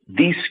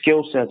 These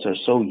skill sets are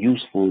so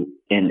useful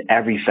in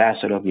every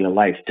facet of your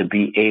life to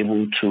be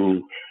able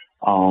to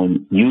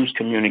use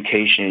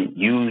communication,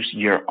 use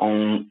your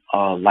own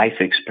life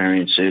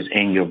experiences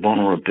and your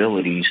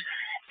vulnerabilities,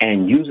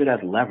 and use it as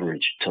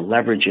leverage to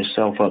leverage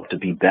yourself up to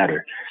be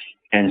better.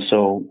 And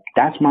so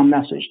that's my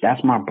message.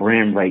 That's my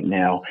brand right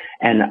now.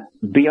 And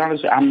be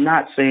honest, I'm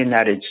not saying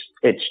that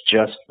it's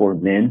just for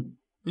men.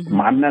 Mm-hmm.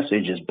 My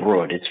message is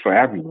broad. It's for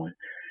everyone.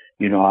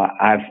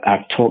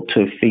 I've talked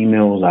to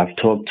females. I've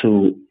talked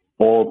to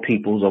all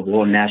peoples of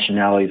all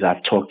nationalities.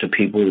 I've talked to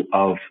people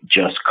of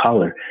just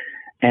color.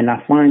 And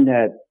I find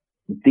that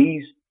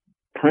these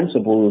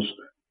principles,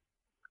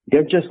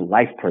 they're just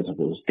life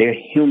principles. They're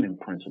human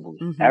principles.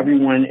 Mm-hmm.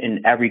 Everyone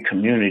in every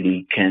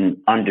community can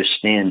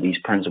understand these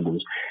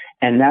principles.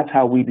 And that's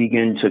how we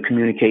begin to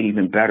communicate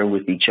even better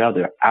with each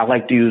other. I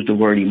like to use the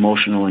word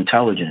emotional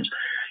intelligence.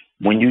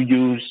 When you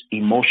use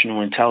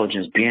emotional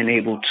intelligence, being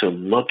able to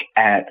look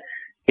at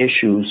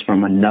issues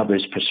from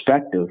another's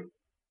perspective,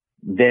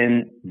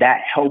 then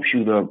that helps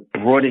you to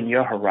broaden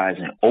your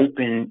horizon,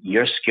 open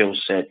your skill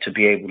set to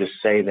be able to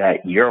say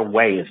that your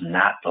way is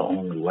not the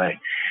only way.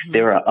 Mm-hmm.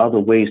 There are other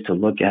ways to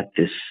look at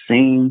this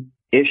same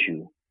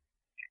issue.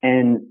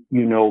 And,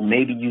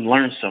 maybe you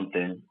learn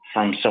something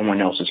from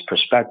someone else's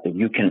perspective.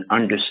 You can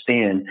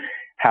understand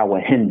how a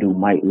Hindu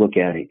might look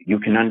at it. You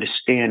can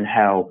understand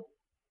how,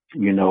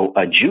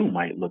 a Jew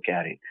might look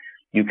at it.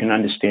 You can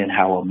understand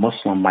how a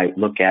Muslim might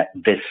look at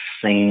this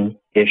same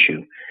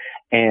issue.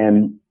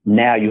 And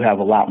now you have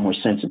a lot more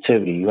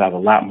sensitivity. You have a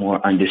lot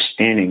more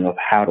understanding of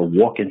how to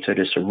walk into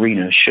this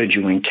arena should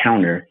you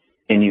encounter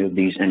any of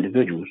these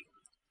individuals.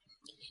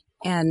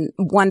 And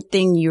one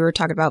thing you were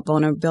talking about,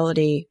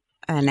 vulnerability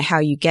and how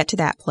you get to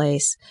that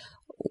place.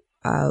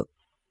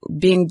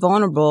 Being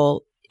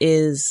vulnerable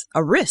is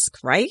a risk,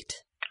 right?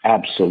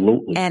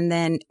 Absolutely. And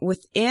then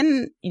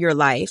within your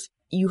life,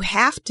 you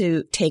have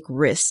to take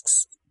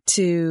risks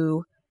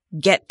to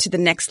get to the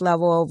next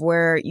level of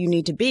where you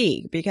need to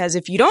be. Because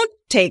if you don't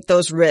take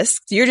those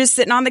risks, you're just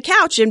sitting on the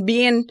couch and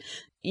being,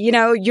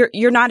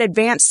 you're not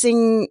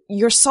advancing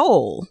your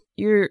soul.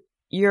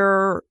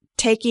 You're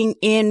taking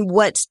in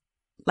what's,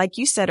 like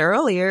you said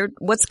earlier,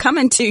 what's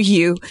coming to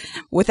you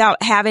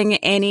without having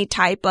any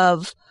type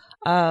of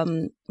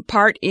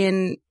part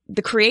in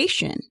the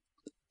creation.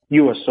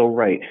 You are so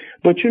right.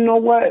 But you know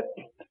what?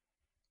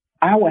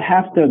 I would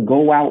have to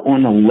go out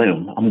on a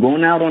limb. I'm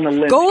going out on a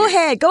limb. Go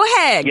ahead.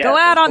 Yes, go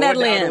out on that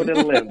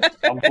limb.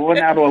 I'm going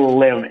out on a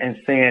limb and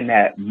saying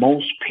that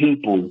most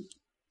people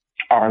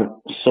are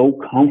so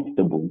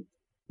comfortable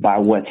by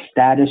what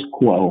status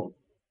quo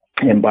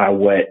and by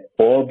what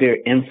all their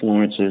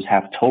influencers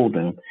have told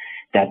them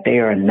that they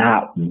are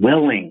not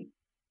willing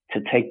to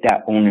take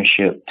that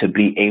ownership to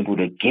be able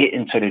to get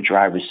into the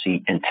driver's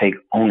seat and take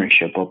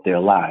ownership of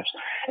their lives.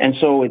 And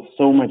so it's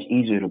so much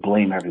easier to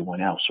blame everyone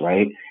else,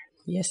 right?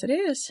 Yes, it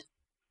is.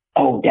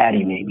 Oh,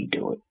 daddy made me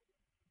do it.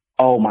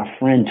 Oh, my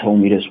friend told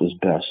me this was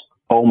best.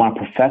 Oh, my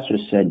professor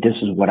said this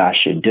is what I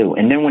should do.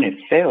 And then when it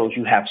fails,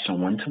 you have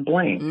someone to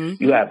blame.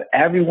 Mm-hmm. You have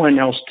everyone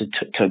else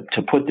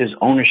to put this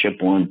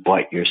ownership on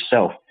but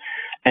yourself.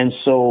 And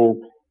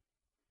so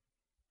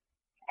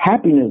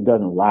happiness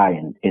doesn't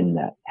lie in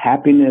that.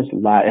 Happiness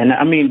lies, and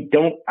I mean,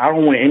 I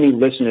don't want any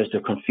listeners to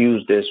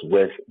confuse this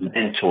with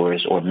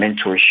mentors or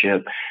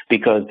mentorship,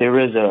 because there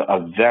is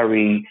a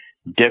very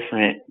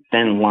different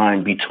thin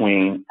line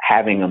between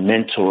having a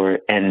mentor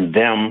and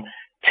them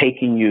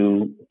taking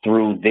you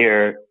through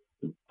their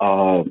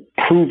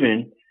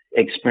proven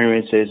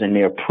experiences and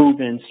their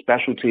proven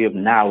specialty of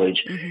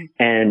knowledge, mm-hmm.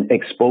 and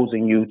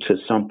exposing you to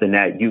something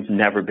that you've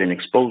never been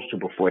exposed to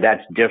before.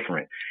 That's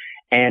different.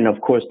 And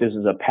of course, this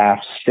is a path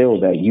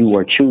still that you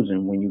are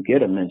choosing when you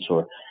get a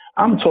mentor.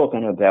 I'm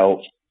talking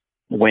about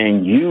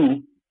when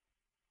you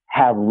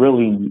have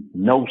really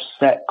no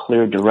set,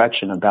 clear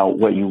direction about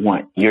what you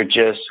want. You're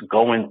just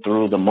going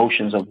through the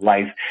motions of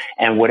life,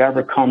 and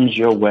whatever comes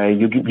your way,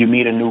 you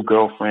meet a new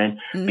girlfriend,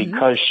 mm-hmm.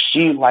 because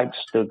she likes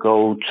to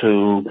go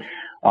to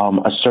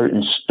a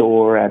certain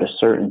store at a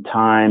certain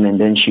time, and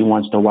then she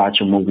wants to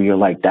watch a movie. You're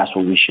like, that's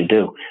what we should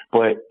do.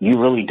 But you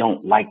really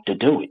don't like to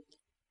do it.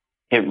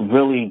 It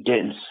really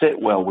didn't sit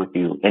well with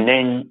you. And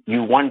then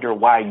you wonder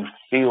why you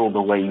feel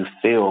the way you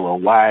feel, or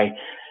why,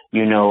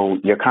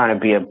 you're kind of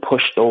being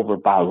pushed over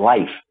by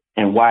life,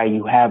 and why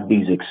you have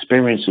these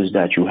experiences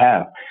that you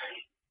have.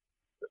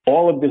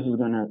 All of this is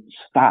going to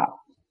stop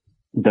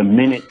the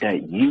minute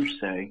that you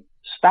say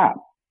stop.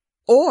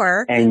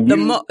 Or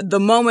the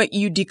moment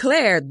you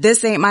declare,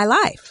 this ain't my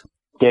life.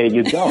 There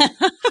you go.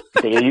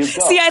 There you go.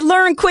 See, I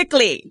learned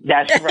quickly.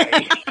 That's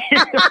right.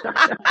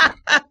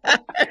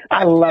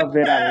 I love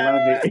it.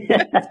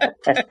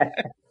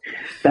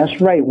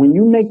 That's right. When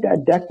you make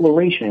that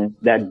declaration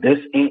that this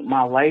ain't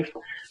my life,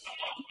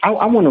 I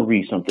want to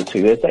read something to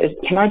you.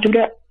 Can I do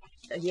that?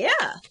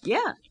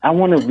 Yeah. I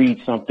want to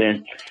read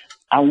something.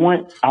 I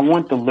want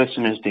the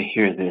listeners to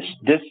hear this.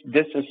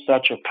 This is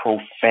such a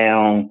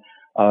profound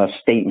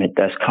statement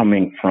that's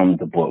coming from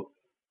the book.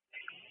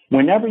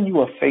 Whenever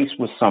you are faced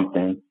with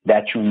something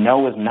that you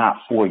know is not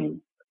for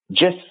you,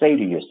 just say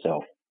to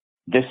yourself,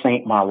 this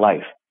ain't my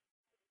life.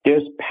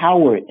 There's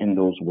power in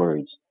those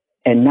words,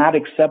 and not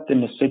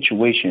accepting the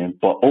situation,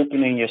 but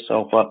opening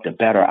yourself up to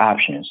better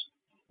options.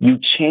 You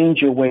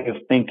change your way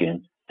of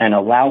thinking and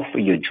allow for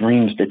your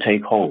dreams to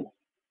take hold.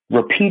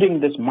 Repeating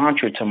this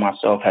mantra to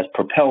myself has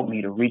propelled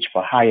me to reach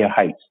for higher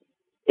heights.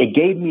 It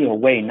gave me a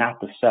way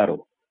not to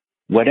settle.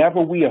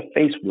 Whatever we are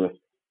faced with,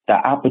 the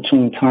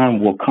opportune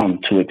time will come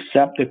to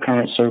accept the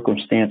current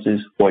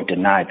circumstances or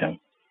deny them.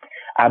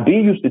 Abi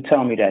used to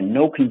tell me that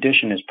no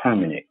condition is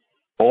permanent.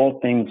 All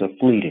things are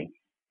fleeting.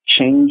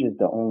 Change is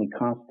the only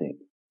constant.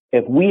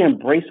 If we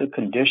embrace a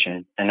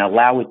condition and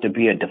allow it to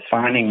be a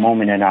defining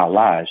moment in our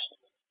lives,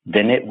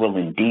 then it will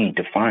indeed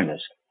define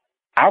us.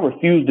 I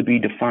refuse to be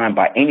defined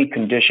by any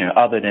condition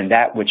other than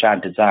that which I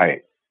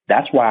desired.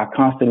 That's why I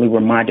constantly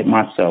reminded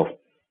myself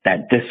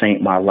that this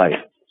ain't my life.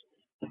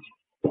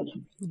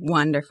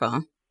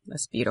 Wonderful.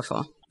 That's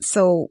beautiful.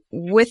 So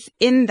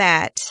within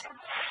that,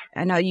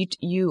 I know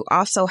you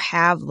also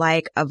have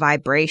like a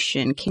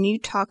vibration. Can you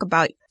talk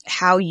about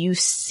how you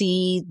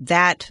see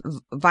that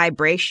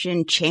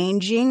vibration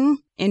changing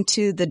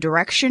into the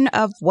direction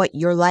of what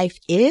your life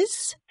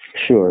is?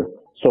 Sure.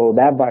 So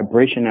that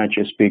vibration that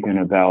you're speaking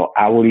about,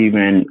 I would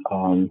even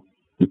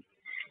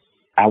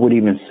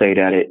say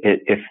that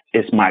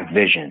it's my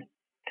vision.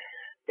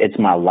 It's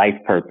my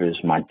life purpose,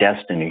 my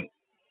destiny.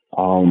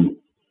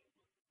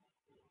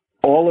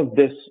 All of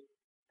this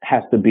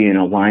has to be in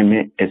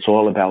alignment. It's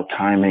all about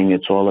timing.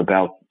 It's all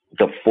about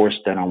the force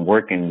that I'm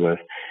working with.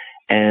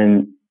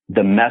 And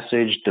the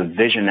message, the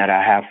vision that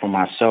I have for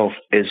myself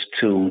is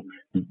to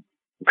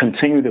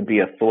continue to be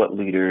a thought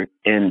leader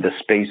in the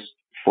space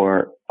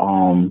for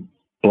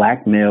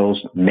Black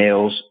males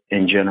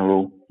in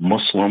general,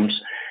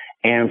 Muslims,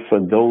 and for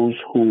those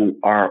who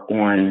are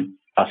on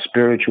a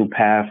spiritual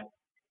path,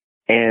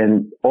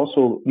 and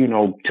also,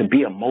 to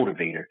be a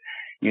motivator.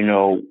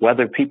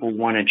 Whether people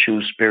want to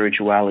choose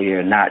spirituality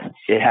or not,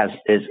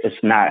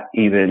 it's not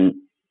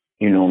even,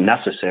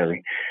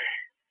 necessary.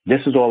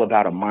 This is all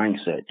about a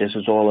mindset. This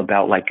is all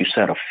about, like you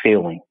said, a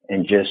feeling,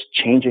 and just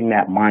changing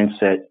that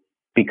mindset,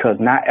 because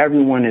not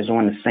everyone is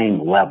on the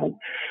same level.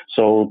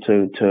 So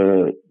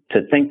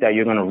to think that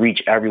you're going to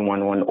reach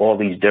everyone on all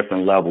these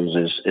different levels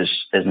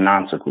is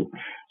nonsensical.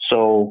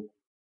 So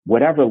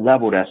whatever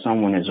level that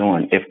someone is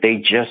on, if they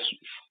just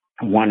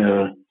want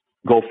to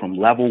go from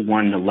level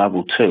 1 to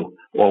level 2,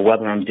 or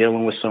whether I'm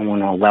dealing with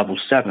someone on level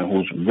 7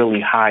 who's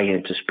really high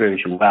into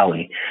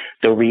spirituality,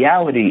 the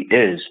reality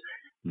is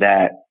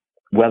that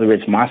whether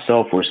it's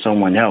myself or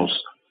someone else,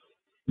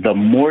 the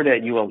more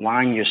that you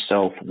align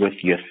yourself with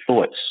your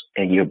thoughts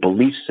and your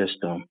belief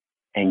system,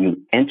 and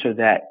you enter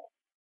that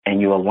and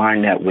you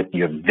align that with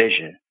your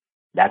vision,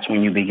 that's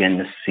when you begin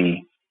to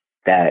see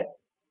that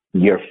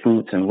your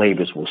fruits and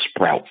labors will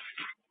sprout.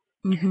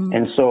 Mm-hmm.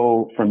 And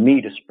so for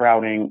me, the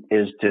sprouting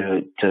is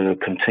to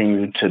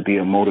continue to be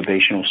a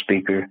motivational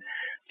speaker,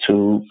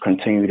 to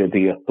continue to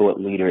be a thought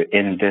leader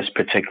in this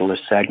particular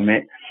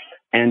segment,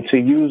 and to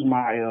use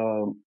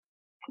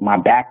my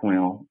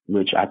background,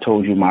 which I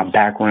told you my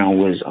background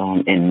was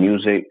in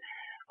music.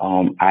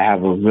 I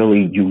have a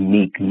really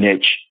unique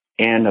niche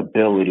and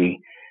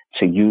ability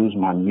to use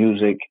my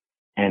music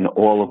and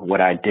all of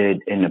what I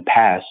did in the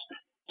past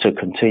to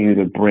continue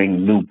to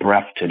bring new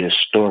breath to this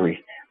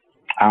story.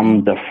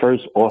 I'm the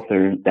first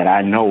author that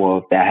I know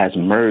of that has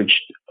merged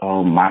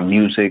my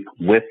music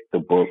with the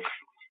book.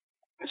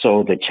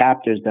 So the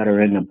chapters that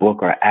are in the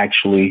book are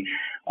actually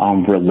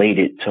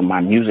related to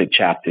my music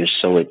chapters.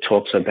 So it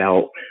talks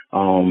about,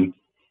 from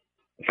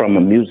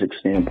a music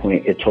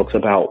standpoint, it talks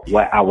about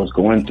what I was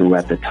going through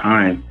at the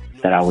time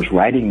that I was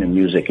writing the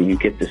music, and you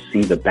get to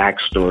see the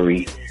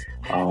backstory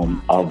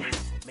of,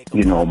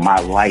 my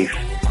life.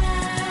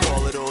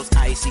 All of those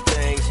icy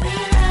things,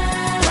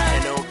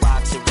 riding on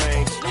rocks and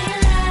rings,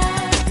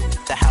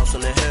 the house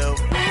on the hill,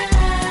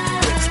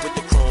 bricks with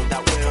the chromed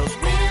out wheels,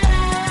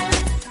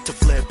 to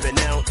flip and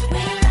out,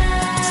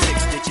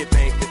 6-digit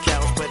bank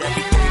accounts, but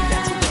everything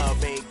that you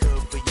love ain't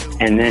good for you.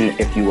 And then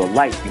if you would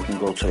like, you can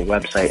go to the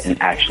website and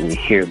actually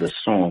hear the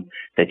song.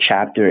 The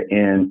chapter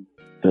and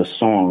the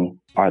song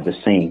are the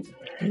same.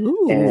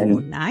 Ooh,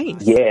 and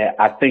nice. Yeah,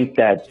 I think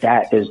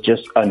that is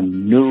just a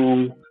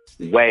new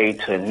way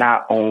to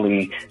not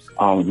only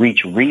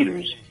reach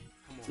readers,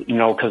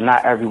 because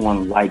not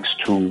everyone likes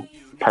to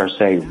per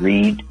se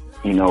read.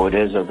 It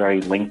is a very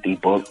lengthy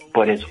book,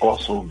 but it's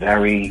also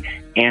very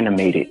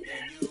animated.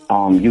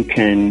 You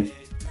can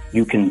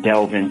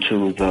delve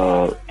into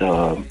the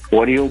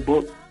audio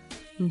book.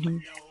 Mm-hmm.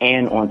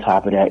 And on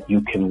top of that,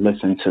 you can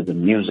listen to the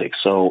music.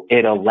 So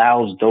it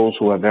allows those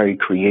who are very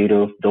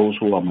creative, those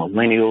who are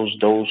millennials,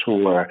 those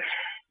who are,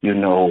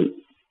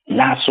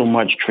 not so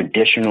much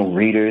traditional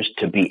readers,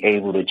 to be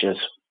able to just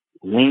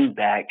lean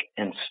back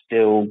and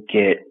still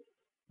get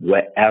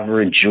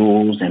whatever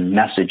jewels and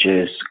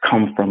messages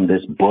come from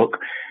this book.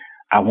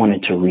 I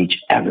wanted to reach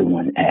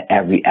everyone at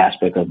every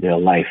aspect of their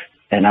life.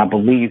 And I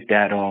believe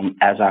that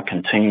as I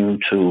continue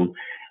to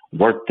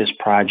work this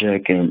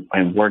project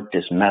and work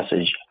this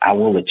message, I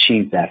will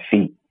achieve that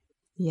feat.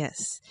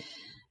 Yes.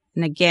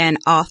 And again,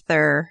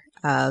 author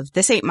of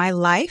This Ain't My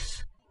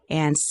Life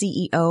and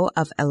CEO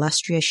of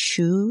Illustrious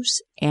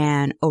Shoes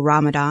and O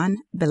Ramadan,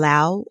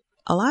 Bilal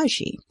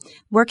Alaji.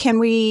 Where can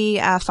we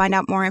find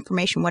out more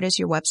information? What is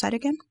your website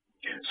again?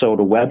 So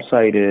the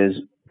website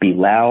is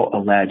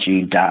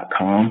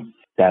bilalalaji.com.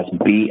 That's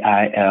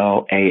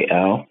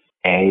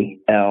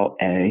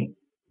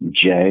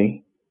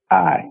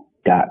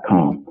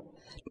BILALALAJI.com.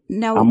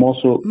 Now, I'm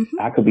also,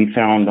 I could be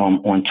found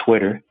on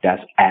Twitter.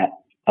 That's at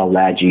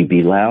Alaji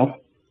Bilal.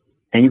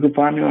 And you can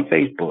find me on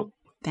Facebook.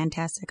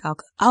 Fantastic.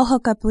 I'll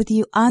hook up with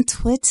you on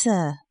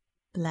Twitter.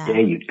 Bilal.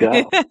 There you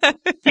go.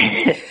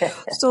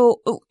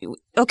 So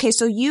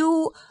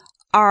you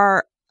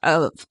are,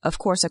 of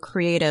course, a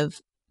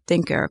creative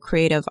thinker, a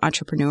creative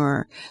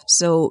entrepreneur.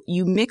 So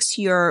you mix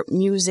your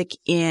music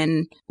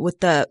in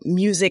with the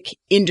music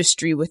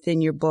industry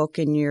within your book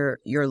and your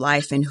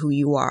life and who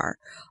you are.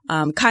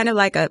 Kind of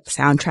like a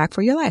soundtrack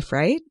for your life,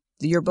 right?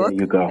 Your book.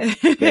 There you go.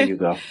 There you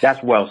go.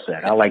 That's well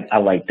said. I like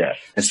that.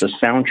 It's a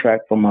soundtrack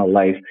for my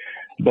life.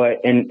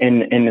 But in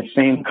the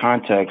same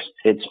context,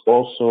 it's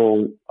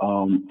also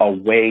a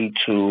way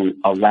to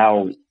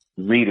allow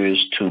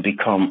readers to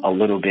become a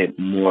little bit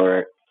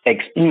more,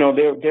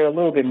 they're a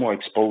little bit more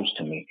exposed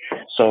to me.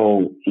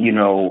 So,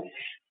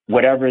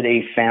 whatever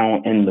they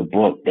found in the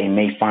book, they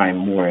may find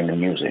more in the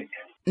music.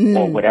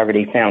 Or whatever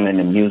they found in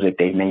the music,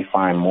 they may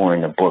find more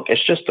in the book.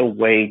 It's just a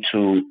way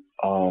to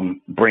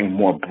bring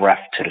more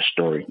breath to the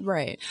story.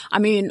 Right. I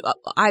mean,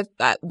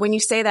 when you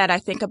say that, I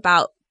think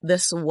about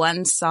this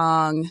one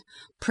song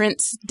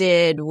Prince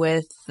did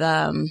with,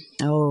 now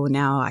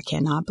I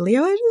cannot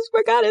believe I just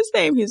forgot his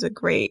name. He's a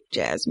great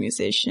jazz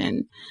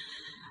musician.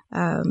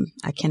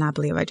 I cannot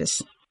believe I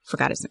just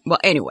forgot his name. Well,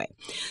 anyway,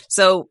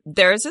 so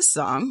there's a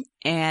song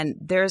and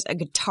there's a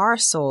guitar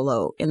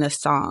solo in the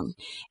song,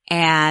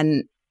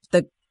 and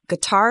the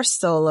guitar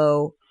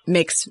solo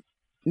makes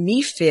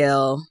me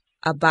feel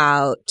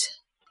about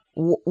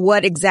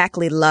what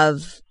exactly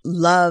love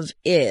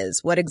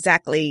is, what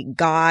exactly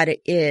God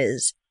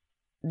is,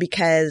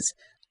 because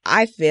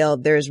I feel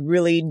there's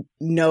really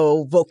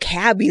no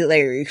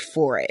vocabulary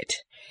for it.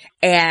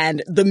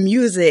 And the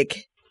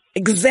music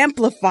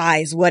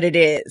exemplifies what it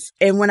is.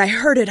 And when I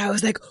heard it, I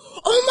was like,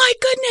 oh my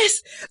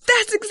goodness,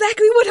 that's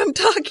exactly what I'm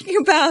talking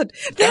about.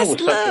 That's that was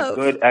love. Such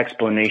a good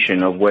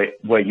explanation of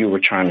what you were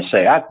trying to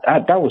say.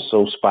 That was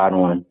so spot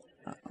on.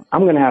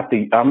 I'm gonna have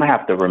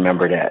to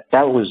remember that.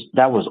 That was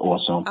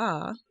awesome.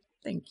 Ah,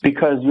 thank you.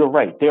 Because you're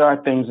right. There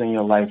are things in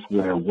your life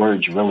where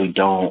words really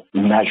don't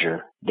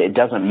measure. It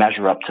doesn't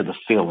measure up to the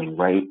feeling,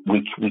 right?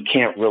 We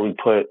can't really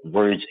put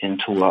words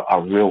into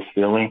a real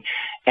feeling.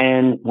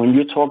 And when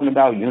you're talking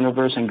about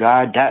universe and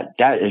God,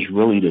 that is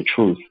really the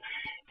truth.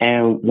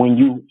 And when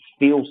you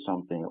feel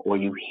something or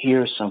you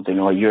hear something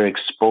or you're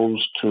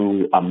exposed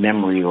to a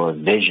memory or a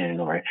vision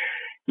or,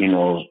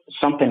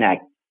 something that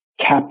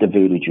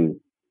captivated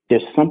you,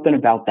 there's something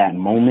about that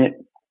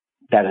moment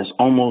that is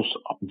almost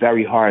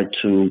very hard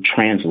to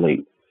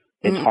translate.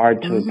 It's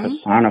hard to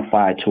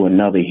personify to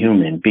another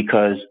human,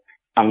 because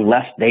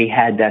unless they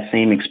had that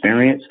same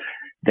experience,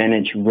 then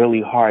it's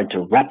really hard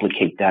to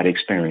replicate that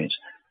experience.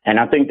 And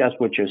I think that's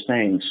what you're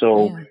saying.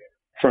 So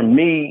for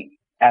me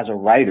as a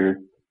writer,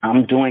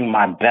 I'm doing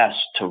my best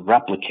to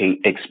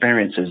replicate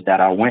experiences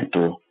that I went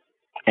through.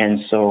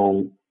 And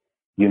so,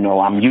 you know,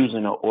 I'm using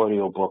an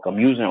audiobook. I'm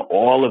using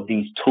all of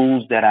these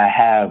tools that I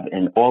have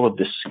and all of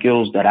the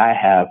skills that I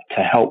have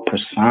to help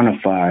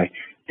personify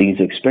these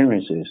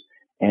experiences.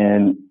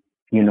 And,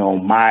 you know,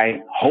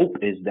 my hope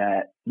is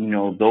that, you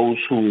know, those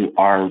who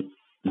are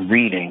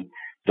reading,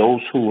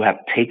 those who have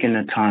taken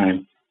the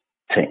time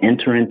to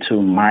enter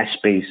into my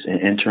space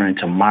and enter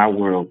into my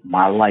world,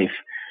 my life,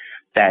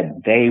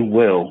 that they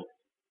will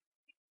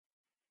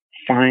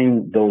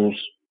find those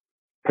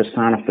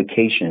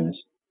personifications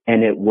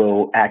and it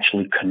will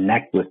actually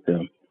connect with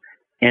them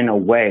in a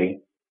way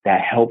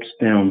that helps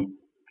them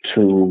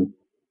to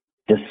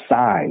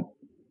decide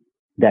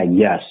that,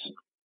 yes,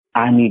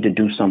 I need to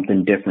do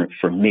something different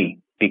for me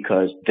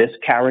because this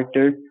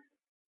character,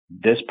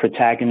 this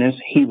protagonist,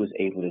 he was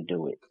able to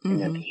do it.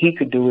 Mm-hmm. And if he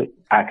could do it,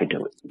 I could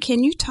do it.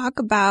 Can you talk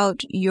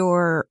about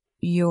your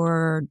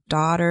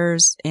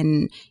daughters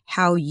and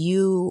how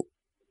you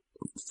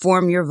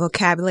form your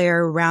vocabulary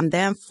around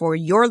them for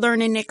your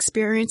learning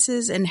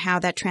experiences and how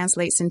that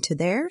translates into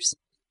theirs?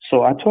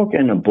 So I talk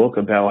in the book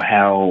about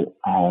how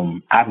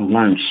I've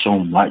learned so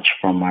much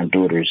from my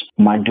daughters.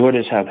 My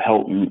daughters have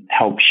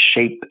helped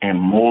shape and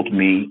mold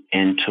me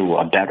into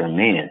a better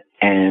man.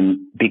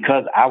 And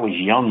because I was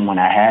young when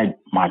I had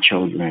my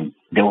children,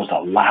 there was a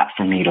lot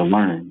for me to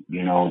learn.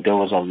 You know, there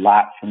was a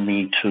lot for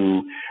me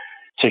to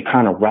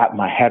kind of wrap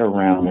my head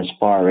around as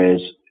far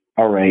as,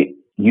 all right,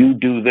 you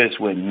do this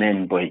with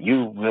men, but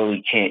you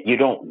really can't, you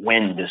don't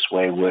win this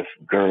way with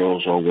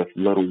girls or with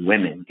little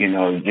women. You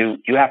know,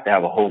 you have to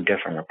have a whole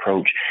different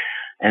approach.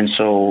 And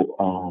so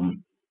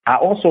I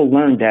also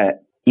learned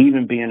that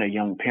even being a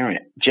young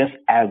parent, just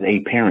as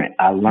a parent,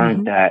 I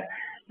learned that,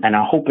 and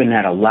I'm hoping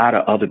that a lot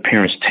of other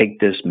parents take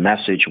this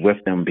message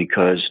with them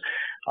because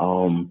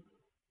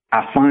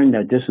I find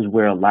that this is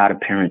where a lot of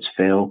parents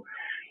fail.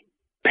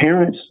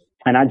 Parents,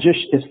 and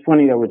it's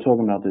funny that we're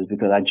talking about this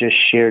because I just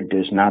shared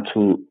this not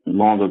too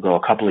long ago,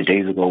 a couple of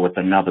days ago with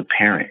another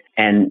parent.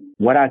 And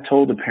what I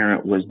told the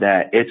parent was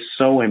that it's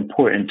so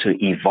important to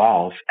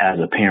evolve as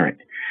a parent.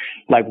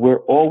 Like we're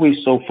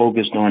always so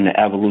focused on the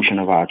evolution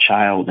of our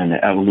child and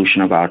the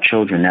evolution of our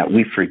children that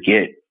we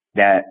forget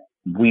that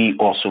we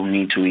also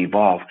need to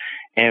evolve.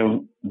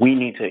 And we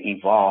need to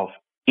evolve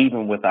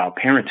even with our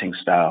parenting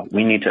style.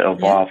 We need to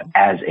evolve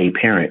as a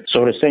parent.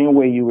 So the same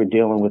way you were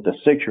dealing with a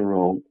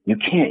 6-year-old, you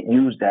can't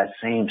use that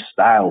same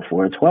style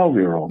for a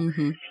 12-year-old.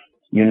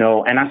 You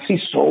know, and I see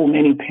so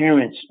many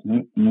parents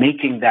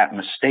making that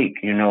mistake.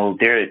 You know,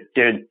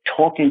 they're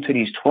talking to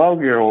these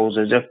 12-year-olds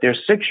as if they're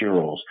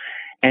 6-year-olds.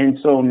 And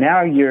so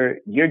now you're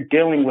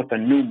dealing with a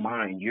new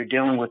mind. You're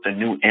dealing with a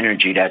new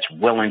energy that's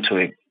willing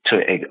to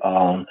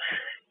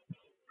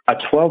a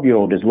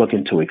 12-year-old is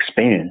looking to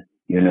expand.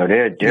 You know,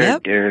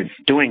 they're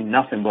doing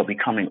nothing but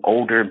becoming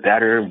older,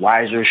 better,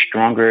 wiser,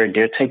 stronger.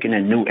 They're taking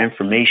in new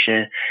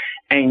information,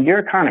 and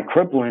you're kind of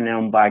crippling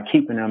them by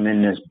keeping them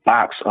in this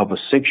box of a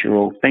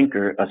 6-year-old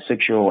thinker, a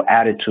 6-year-old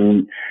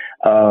attitude.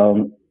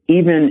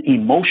 Even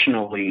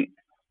emotionally,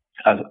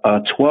 a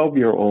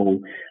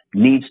 12-year-old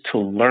needs to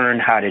learn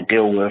how to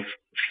deal with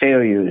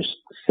failures,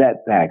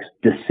 setbacks,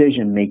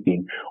 decision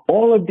making.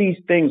 All of these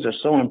things are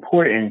so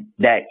important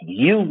that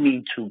you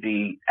need to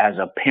be as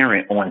a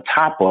parent on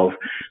top of,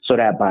 so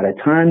that by the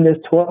time this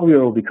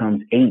 12-year-old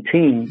becomes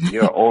 18,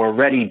 you're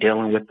already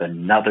dealing with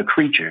another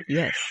creature.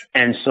 Yes.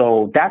 And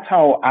so that's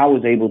how I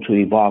was able to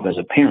evolve as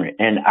a parent.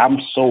 And I'm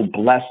so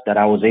blessed that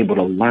I was able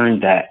to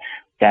learn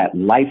that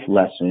life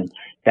lesson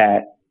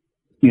that,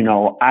 you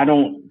know, I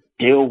don't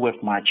deal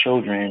with my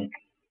children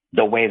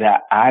the way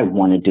that I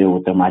want to deal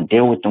with them. I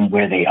deal with them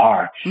where they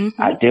are.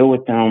 I deal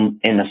with them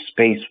in a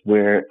space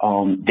where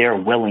they're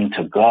willing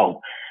to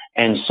go.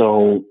 And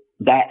so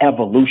that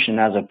evolution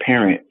as a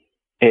parent,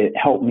 it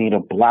helped me to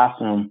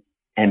blossom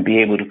and be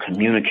able to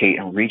communicate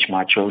and reach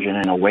my children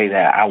in a way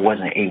that I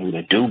wasn't able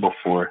to do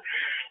before.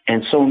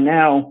 And so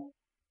now,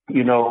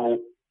 you know,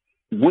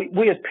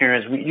 we as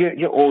parents,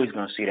 you're always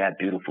going to see that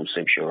beautiful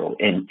 6-year-old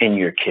in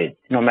your kid.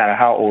 No matter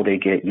how old they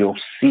get, you'll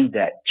see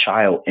that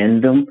child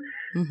in them.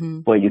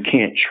 But you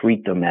can't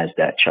treat them as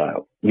that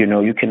child. You know,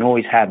 you can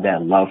always have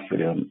that love for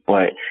them,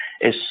 but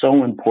it's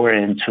so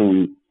important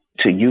to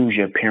use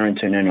your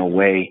parenting in a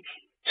way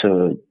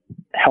to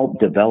help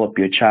develop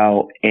your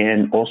child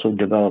and also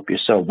develop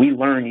yourself. We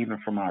learn even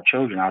from our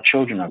children. Our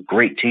children are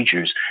great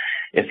teachers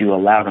if you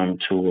allow them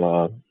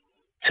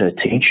to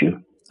teach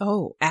you.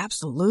 Oh,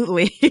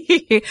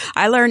 absolutely.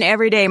 I learn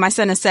every day. My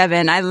son is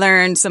 7. I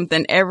learn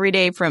something every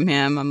day from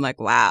him. I'm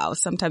like, wow,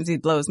 sometimes he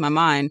blows my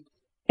mind.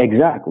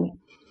 Exactly.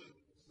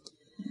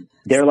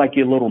 They're like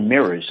your little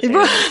mirrors. And,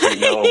 right.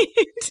 You know,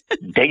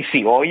 they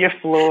see all your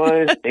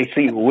flaws. They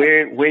see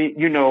where,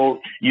 you know,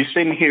 you're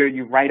sitting here,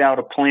 you write out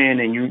a plan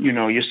and you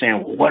know, you're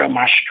saying, what are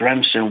my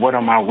strengths and what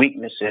are my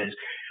weaknesses?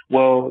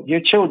 Well, your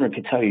children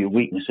can tell you your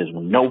weaknesses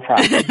with no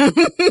problem.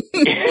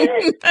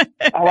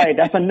 All right,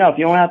 that's enough.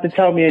 You don't have to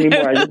tell me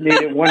anymore. I just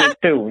needed one or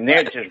two. And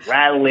they're just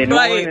rattling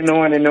on and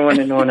on and on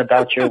and on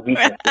about your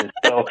weaknesses.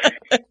 So,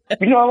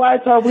 a lot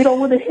of times we don't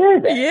want to hear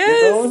that.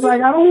 Yes. It's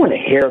like, I don't want to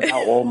hear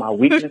about all my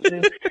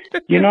weaknesses.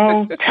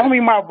 Tell me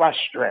about my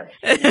strengths.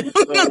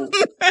 So,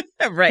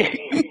 right.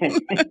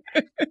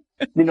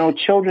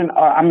 Children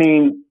are,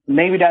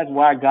 maybe that's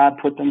why God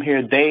put them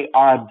here. They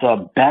are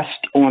the best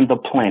on the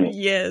planet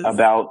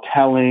about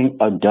telling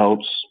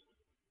adults,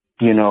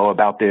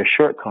 about their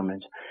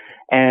shortcomings.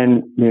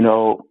 And,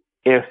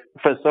 if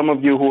for some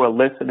of you who are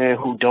listening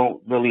who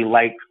don't really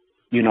like,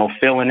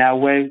 feeling that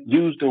way,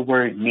 use the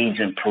word needs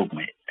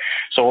improvement.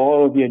 So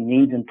all of your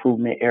needs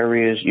improvement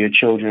areas, your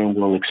children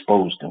will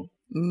expose them.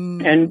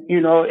 And,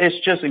 it's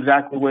just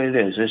exactly what it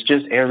is. It's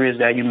just areas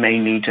that you may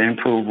need to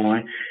improve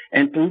on.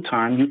 And through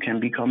time, you can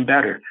become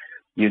better.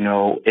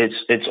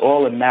 It's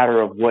all a matter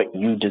of what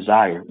you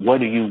desire. What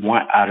do you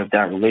want out of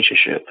that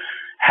relationship?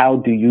 How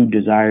do you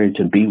desire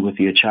to be with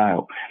your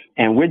child?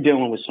 And we're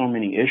dealing with so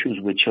many issues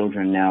with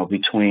children now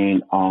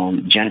between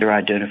gender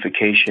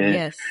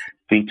identification,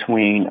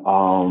 between,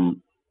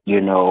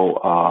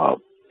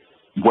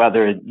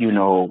 whether,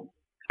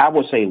 I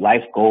would say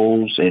life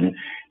goals and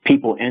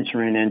people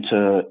entering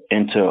into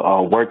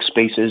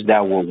workspaces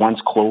that were once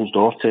closed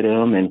off to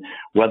them, and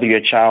whether your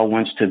child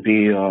wants to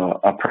be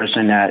a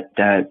person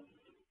that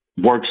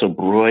works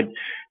abroad.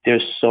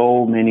 There's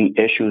so many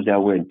issues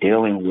that we're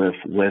dealing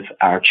with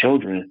our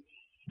children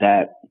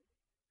that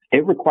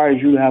it requires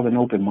you to have an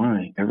open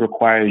mind. It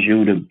requires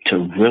you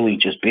to really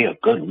just be a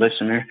good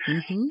listener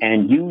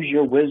and use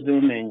your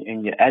wisdom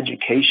and your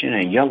education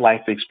and your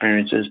life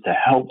experiences to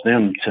help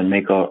them to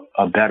make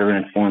a better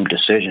informed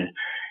decision.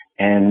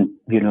 And,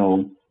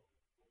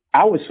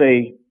 I would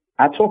say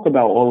I talk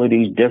about all of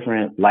these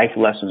different life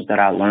lessons that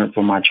I learned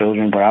from my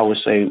children, but I would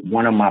say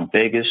one of my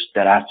biggest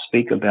that I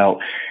speak about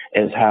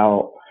is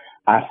how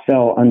I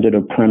fell under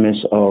the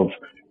premise of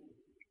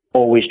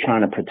always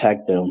trying to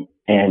protect them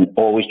and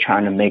always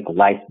trying to make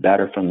life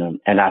better for them.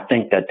 And I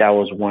think that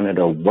was one of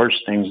the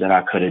worst things that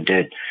I could have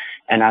did.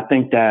 And I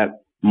think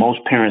that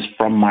most parents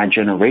from my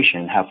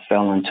generation have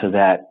fell into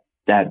that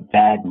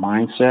bad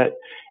mindset.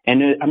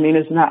 And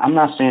I'm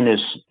not saying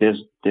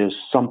there's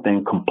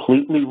something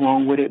completely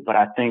wrong with it, but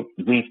I think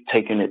we've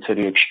taken it to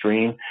the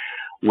extreme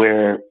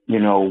where,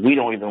 we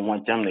don't even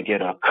want them to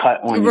get a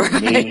cut on your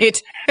knee.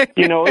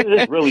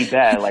 It's really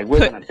bad. Like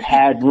we're going to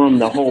pad room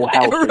the whole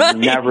house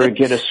and never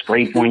get a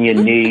scrape on your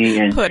knee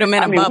and put them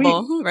in a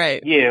bubble.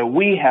 Yeah,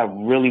 we have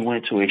really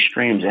went to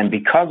extremes. And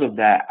because of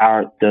that,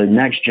 the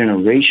next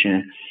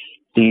generation,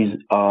 these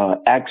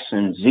X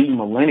and Z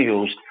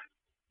millennials,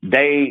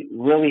 they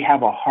really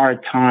have a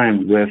hard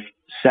time with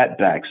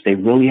setbacks. They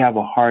really have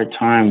a hard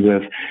time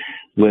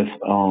with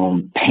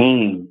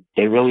pain.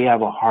 They really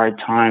have a hard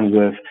time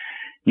with,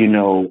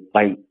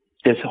 like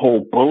this whole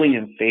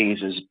bullying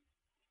phase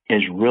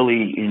is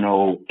really,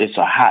 it's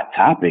a hot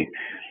topic.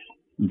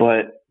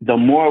 But the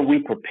more we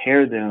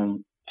prepare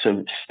them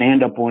to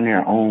stand up on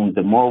their own,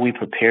 the more we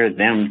prepare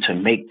them to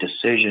make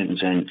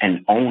decisions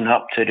and own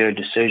up to their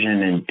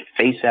decision and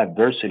face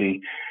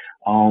adversity,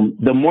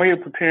 the more you're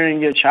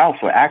preparing your child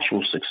for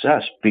actual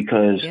success,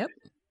 because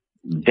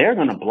they're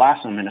going to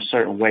blossom in a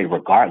certain way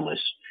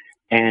regardless.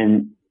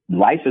 And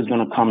life is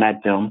going to come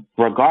at them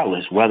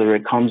regardless, whether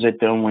it comes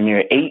at them when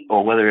you're 8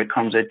 or whether it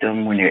comes at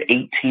them when you're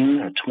 18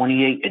 or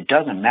 28. It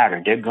doesn't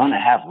matter. They're going to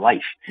have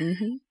life.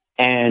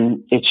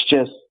 And it's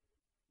just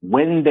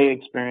when they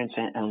experience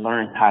it and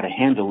learn how to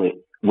handle it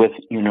with,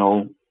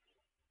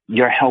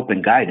 your help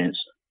and guidance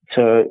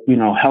to,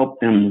 help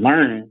them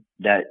learn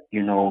that,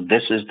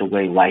 this is the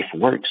way life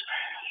works.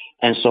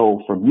 And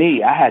so for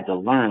me, I had to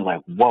learn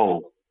like,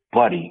 whoa,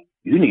 buddy,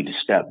 you need to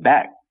step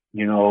back.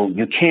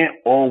 You can't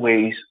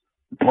always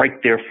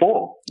break their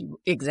fall.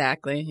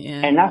 Exactly.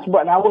 Yeah. And that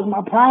was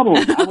my problem.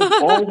 I was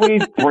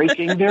always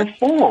breaking their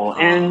fall.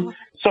 And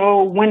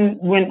so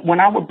when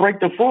I would break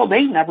the fall,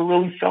 they never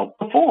really felt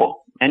the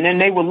fall. And then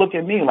they would look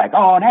at me like,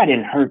 oh, that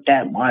didn't hurt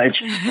that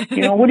much.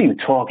 What are you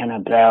talking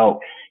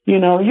about?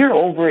 You're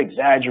over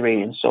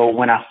exaggerating. So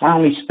when I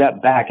finally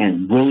stepped back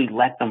and really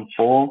let them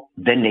fall,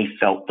 then they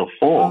felt the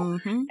fall.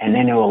 And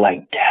then they were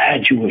like,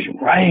 Dad, you was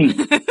right.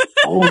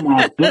 Oh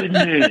my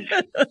goodness.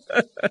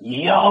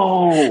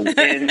 Yo.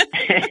 And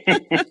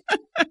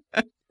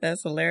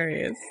that's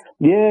hilarious.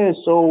 Yeah.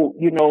 So,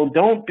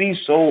 don't be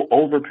so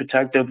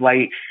overprotective.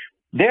 Like,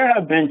 there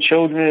have been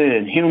children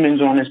and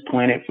humans on this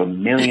planet for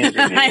millions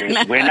of years.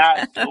 We're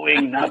not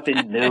doing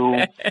nothing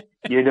new.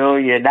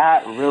 You're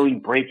not really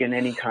breaking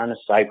any kind of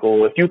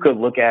cycle. If you could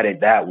look at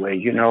it that way,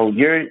 you're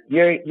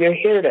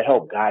here to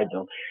help guide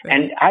them. Right.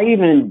 And I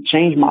even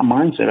changed my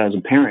mindset as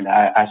a parent.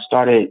 I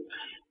started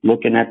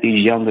looking at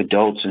these young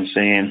adults and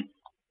saying,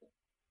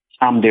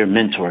 I'm their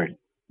mentor.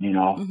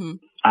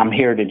 I'm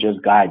here to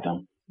just guide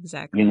them.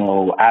 Exactly.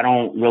 I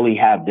don't really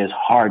have this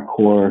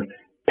hardcore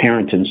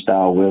parenting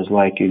style where it's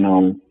like,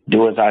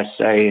 do as I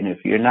say. And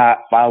if you're not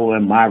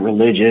following my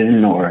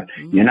religion or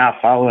you're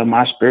not following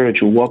my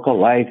spiritual walk of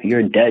life,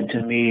 you're dead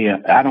to me.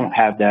 I don't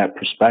have that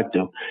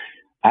perspective.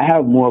 I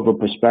have more of a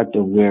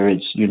perspective where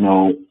it's,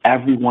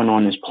 everyone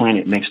on this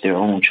planet makes their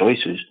own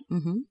choices.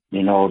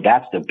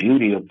 That's the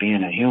beauty of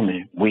being a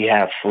human. We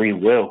have free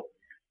will.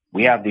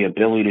 We have the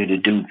ability to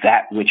do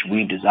that which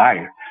we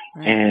desire.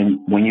 Right.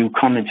 And when you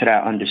come into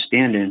that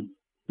understanding,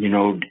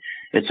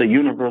 it's a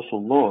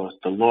universal law. It's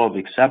the law of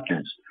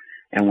acceptance.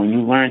 And when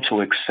you learn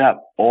to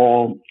accept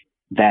all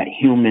that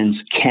humans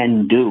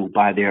can do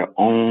by their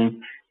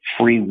own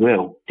free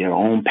will, their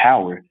own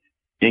power,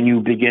 then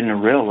you begin to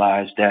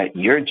realize that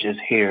you're just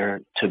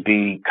here to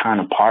be kind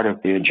of part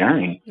of their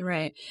journey.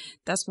 Right.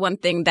 That's one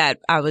thing that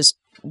I was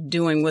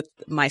doing with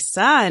my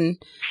son.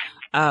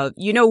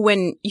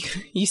 When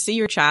you see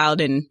your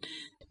child and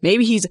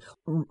maybe he's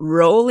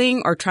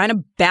rolling or trying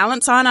to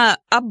balance on a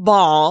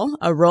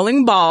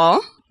rolling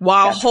ball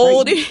while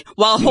holding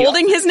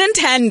his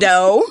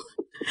Nintendo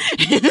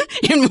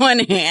in one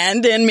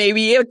hand and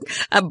maybe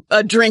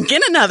a drink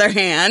in another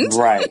hand.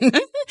 Right.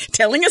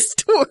 Telling a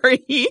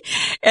story.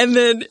 And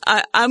then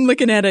I'm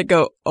looking at it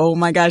go, oh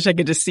my gosh, I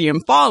could just see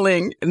him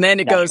falling. And then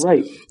it goes,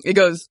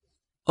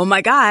 oh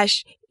my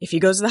gosh, if he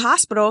goes to the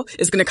hospital,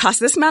 it's going to cost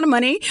this amount of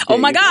money. Oh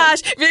my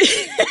gosh.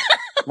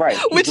 Right.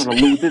 He's going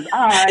to lose his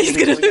eye. He's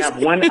going to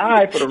have one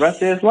eye for the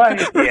rest of his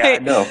life. Yeah,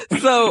 right. I know.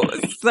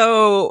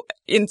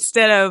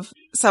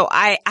 So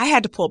I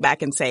had to pull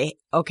back and say,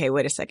 okay,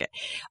 wait a second.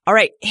 All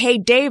right. Hey,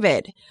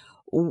 David,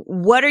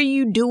 what are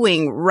you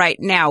doing right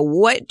now?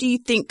 What do you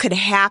think could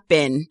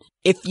happen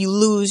if you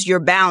lose your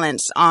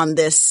balance on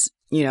this,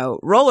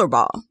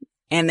 rollerball?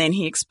 And then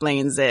he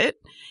explains it.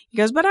 He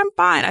goes, but I'm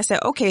fine. I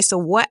said, okay, so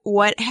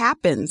what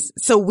happens?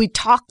 So we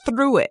talked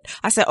through it.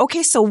 I said,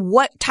 okay, so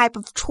what type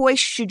of choice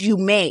should you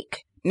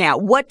make? Now,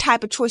 what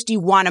type of choice do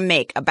you want to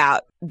make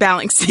about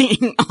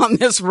balancing on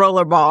this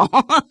rollerball?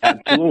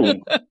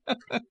 Absolutely.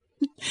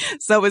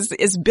 So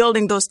it's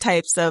building those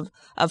types of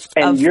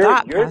you're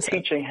thought process.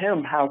 teaching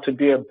him how to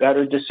be a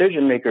better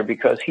decision maker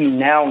because he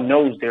now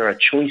knows there are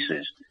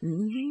choices.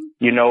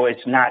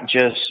 It's not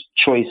just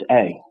choice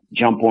A.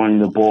 Jump on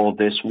the ball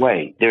this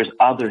way. There's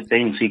other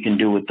things he can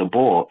do with the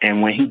ball.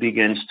 And when he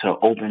begins to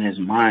open his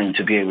mind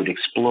to be able to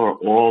explore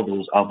all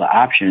those other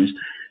options,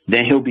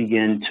 then he'll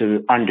begin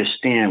to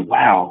understand,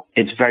 wow,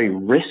 it's very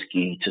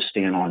risky to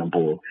stand on a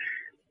ball.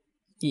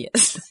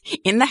 Yes.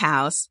 In the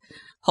house,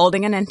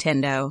 holding a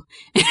Nintendo.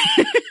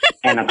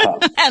 And a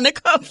cup. And a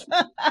cup.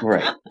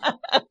 Right.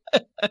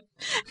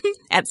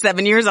 At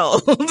 7 years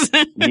old.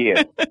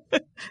 Yeah.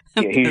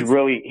 He's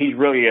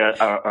really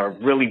a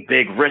really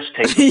big risk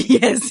taker.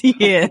 Yes, he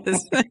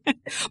is.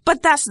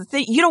 But that's the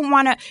thing. You don't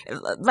want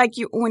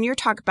to, when you're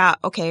talking about,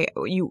 okay,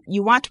 you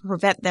want to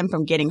prevent them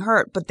from getting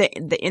hurt, but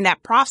in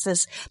that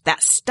process,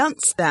 that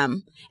stunts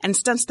them and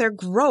stunts their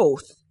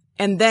growth.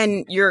 And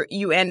then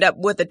you end up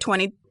with a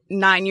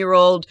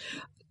 29-year-old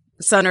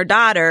son or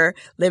daughter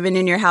living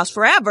in your house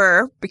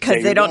forever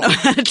because they don't know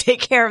how to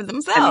take care of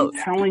themselves.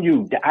 I'm telling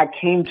you, I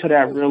came to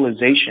that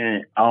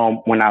realization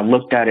when I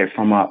looked at it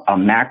from a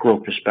macro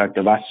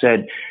perspective. I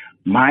said,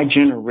 my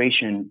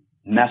generation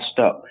messed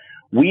up.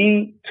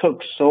 We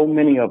took so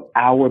many of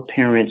our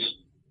parents'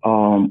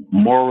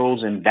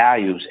 morals and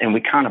values and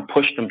we kind of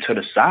pushed them to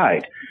the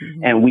side.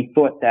 And we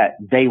thought that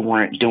they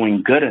weren't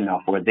doing good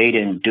enough or they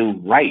didn't do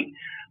right.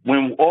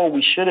 When all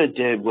we should have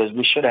did was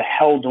we should have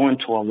held on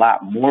to a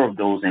lot more of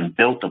those and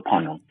built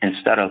upon them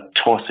instead of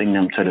tossing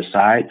them to the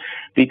side.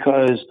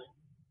 Because,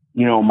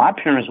 my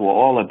parents were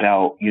all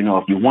about,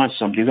 if you want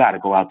something, you got to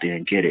go out there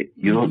and get it.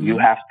 You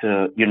have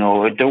to,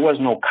 there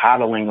was no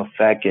coddling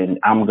effect and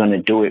I'm going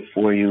to do it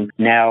for you.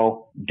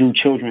 Now, do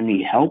children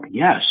need help?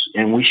 Yes.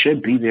 And we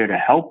should be there to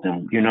help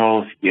them.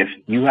 If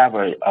you have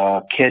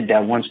a kid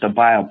that wants to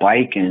buy a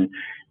bike and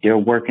they're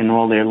working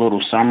all their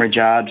little summer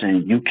jobs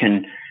and you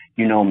can,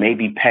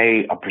 maybe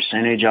pay a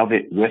percentage of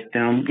it with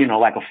them,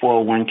 like a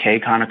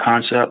 401k kind of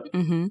concept.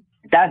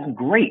 That's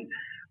great.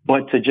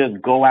 But to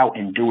just go out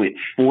and do it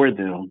for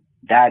them,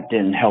 that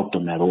didn't help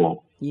them at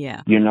all.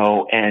 Yeah.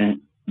 And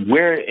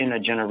we're in a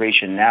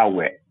generation now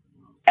where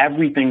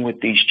everything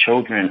with these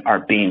children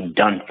are being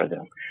done for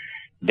them.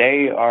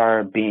 They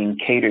are being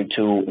catered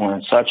to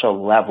on such a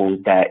level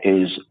that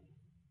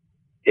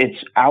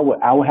I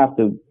would have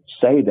to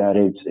say that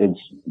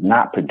it's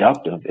not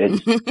productive.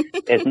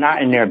 It's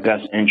not in their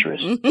best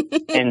interest.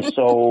 And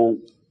so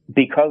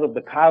because of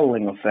the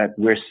coddling effect,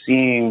 we're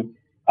seeing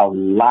a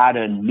lot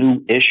of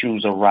new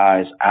issues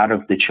arise out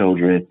of the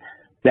children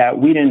that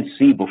we didn't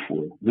see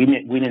before. We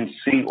didn't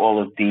see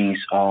all of these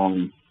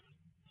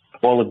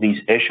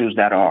issues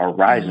that are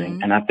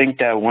arising. And I think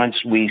that once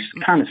we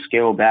kind of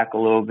scale back a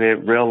little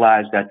bit,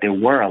 realize that there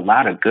were a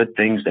lot of good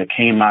things that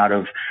came out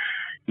of,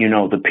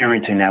 the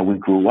parenting that we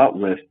grew up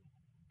with.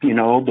 The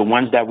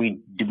ones that we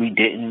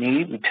didn't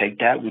need, we take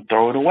that, we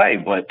throw it away.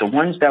 But the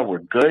ones that were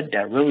good,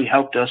 that really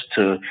helped us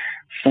to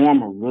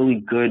form a really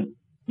good,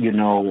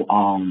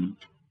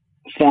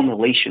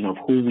 formulation of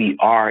who we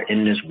are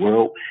in this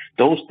world,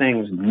 those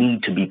things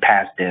need to be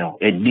passed down.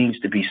 It needs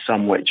to be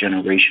somewhat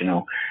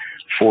generational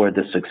for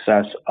the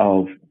success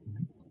of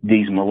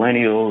these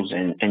millennials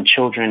and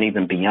children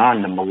even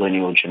beyond the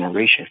millennial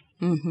generation.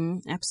 Mm-hmm,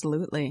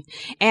 absolutely.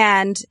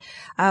 And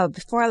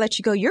before I let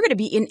you go, you're going to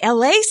be in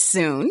LA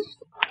soon.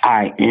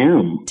 I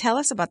am. Tell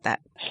us about that.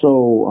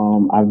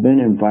 So I've been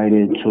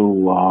invited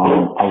to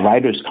a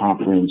writers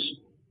conference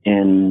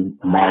in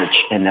March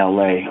in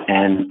LA,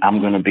 and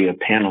I'm going to be a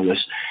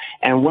panelist.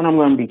 And what I'm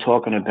going to be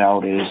talking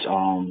about is,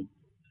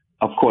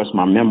 of course,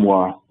 my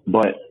memoir,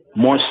 but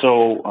more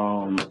so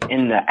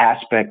in the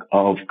aspect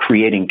of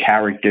creating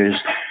characters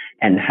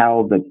and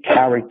how the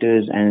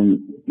characters and,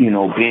 you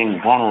know,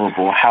 being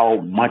vulnerable, how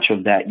much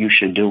of that you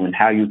should do and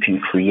how you can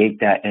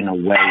create that in a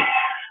way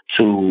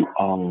to,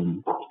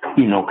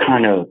 you know,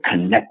 kind of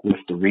connect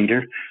with the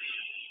reader.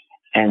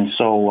 And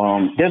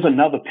so there's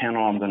another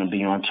panel I'm going to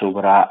be on too,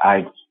 but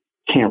I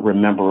can't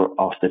remember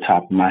off the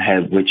top of my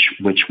head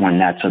which one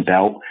that's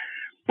about.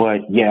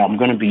 But yeah, I'm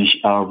going to be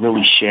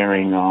really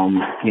sharing,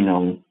 you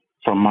know,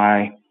 from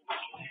my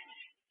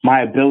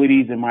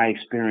abilities and my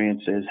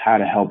experiences, how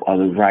to help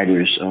other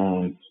writers,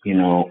 you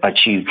know,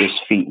 achieve this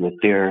feat with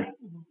their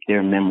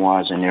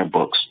memoirs and their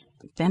books.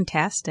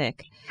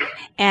 Fantastic.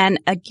 And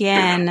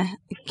again,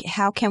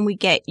 how can we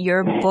get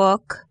your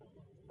book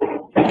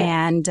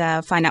and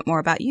find out more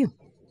about you?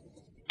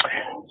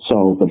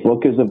 So the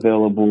book is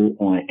available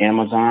on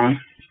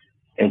Amazon.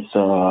 It's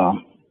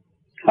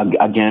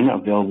again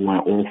available in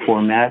all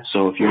formats.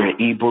 So if you're an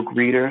ebook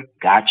reader,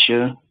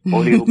 gotcha.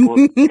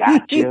 Audiobook,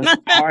 gotcha.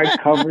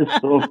 Hardcover,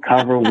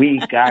 softcover, we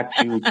got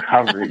you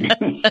covered.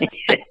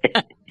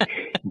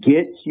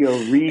 Get your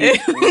read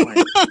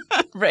on.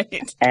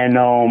 Right.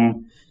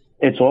 And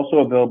it's also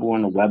available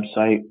on the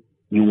website.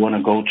 You want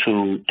to go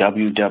to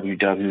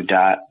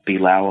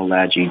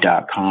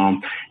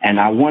www.bilalalaji.com. And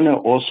I want to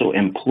also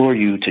implore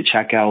you to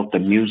check out the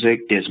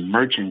music. There's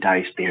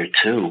merchandise there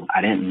too.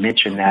 I didn't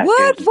mention that.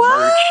 What?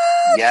 Merch.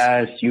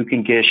 Yes, you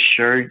can get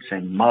shirts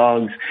and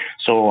mugs.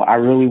 So I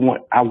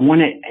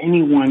wanted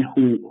anyone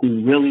who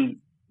really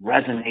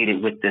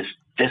resonated with this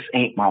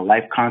ain't my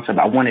life concept.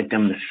 I wanted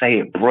them to say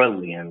it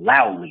broadly and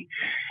loudly.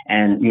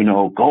 And, you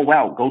know, go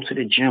out, go to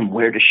the gym,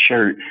 wear the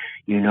shirt,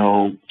 you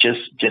know,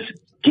 just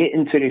get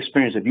into the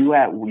experience. If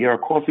you're a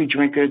coffee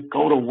drinker,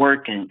 go to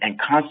work and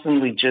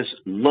constantly just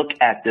look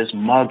at this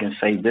mug and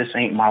say, this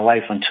ain't my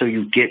life until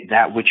you get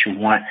that what you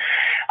want.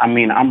 I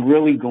mean, I'm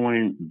really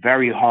going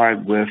very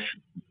hard with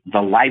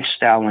the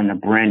lifestyle and the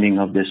branding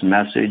of this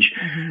message.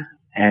 Mm-hmm.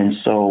 And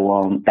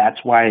so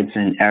that's why it's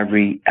in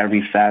every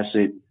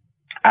facet.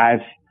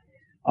 I'm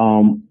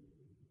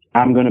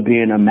going to be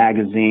in a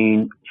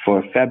magazine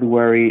for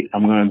February.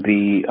 I'm going to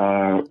be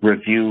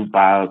reviewed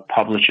by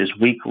Publishers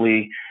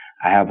Weekly.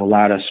 I have a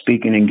lot of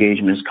speaking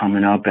engagements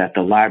coming up at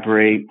the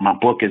library. My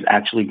book is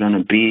actually going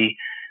to be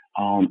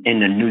in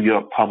the New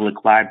York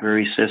Public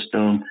Library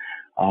system.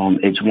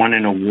 It's won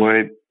an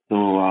award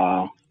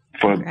for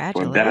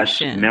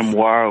Best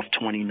Memoir of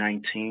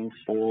 2019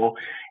 fall.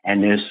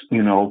 And there's,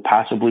 you know,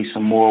 possibly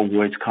some more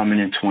awards coming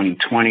in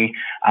 2020.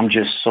 I'm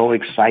just so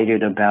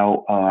excited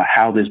about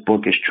how this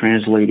book is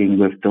translating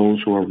with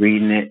those who are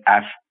reading it.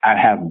 I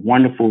have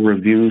wonderful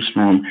reviews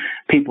from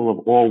people of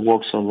all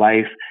walks of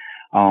life.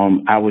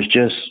 I was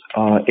just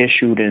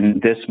issued in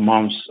this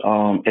month's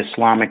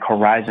Islamic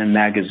Horizon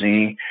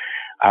magazine.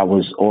 I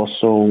was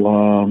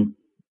also,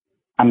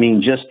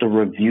 just the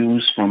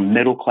reviews from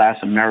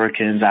middle-class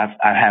Americans. I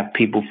have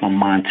people from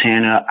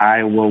Montana,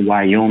 Iowa,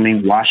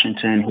 Wyoming,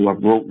 Washington who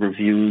have wrote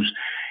reviews.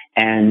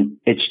 And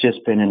it's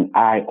just been an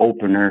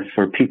eye-opener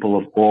for people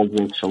of all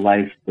walks of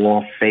life,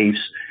 all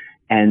faiths.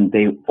 And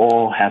they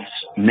all have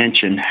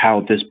mentioned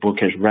how this book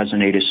has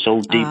resonated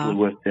so deeply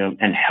with them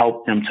and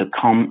helped them to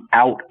come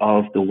out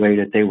of the way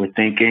that they were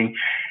thinking.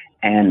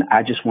 And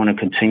I just want to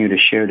continue to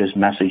share this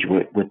message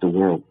with the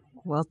world.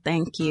 Well,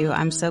 thank you.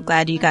 I'm so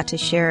glad you got to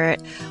share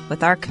it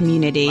with our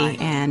community.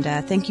 And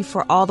thank you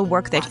for all the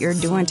work that you're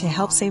doing to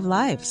help save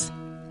lives.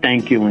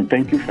 Thank you. And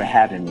thank you for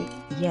having me.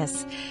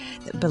 Yes.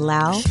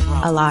 Bilal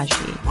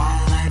Alaji,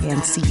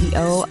 and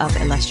CEO of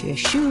Illustrious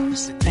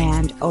Shoes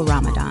and O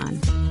Ramadan.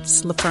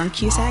 It's LaFern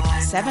Cusack,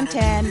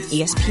 710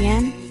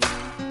 ESPN.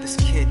 This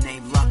kid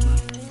named Lucky.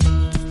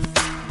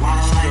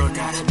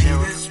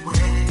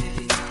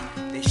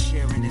 They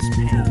sharing his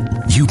pain.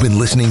 You've been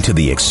listening to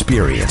The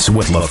Experience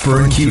with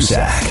LaFern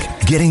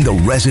Cusack, getting the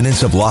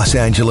residents of Los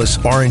Angeles,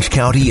 Orange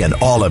County, and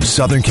all of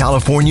Southern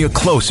California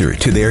closer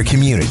to their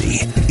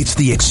community. It's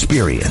The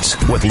Experience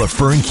with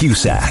LaFern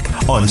Cusack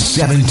on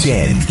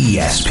 710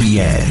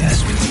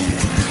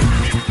 ESPN.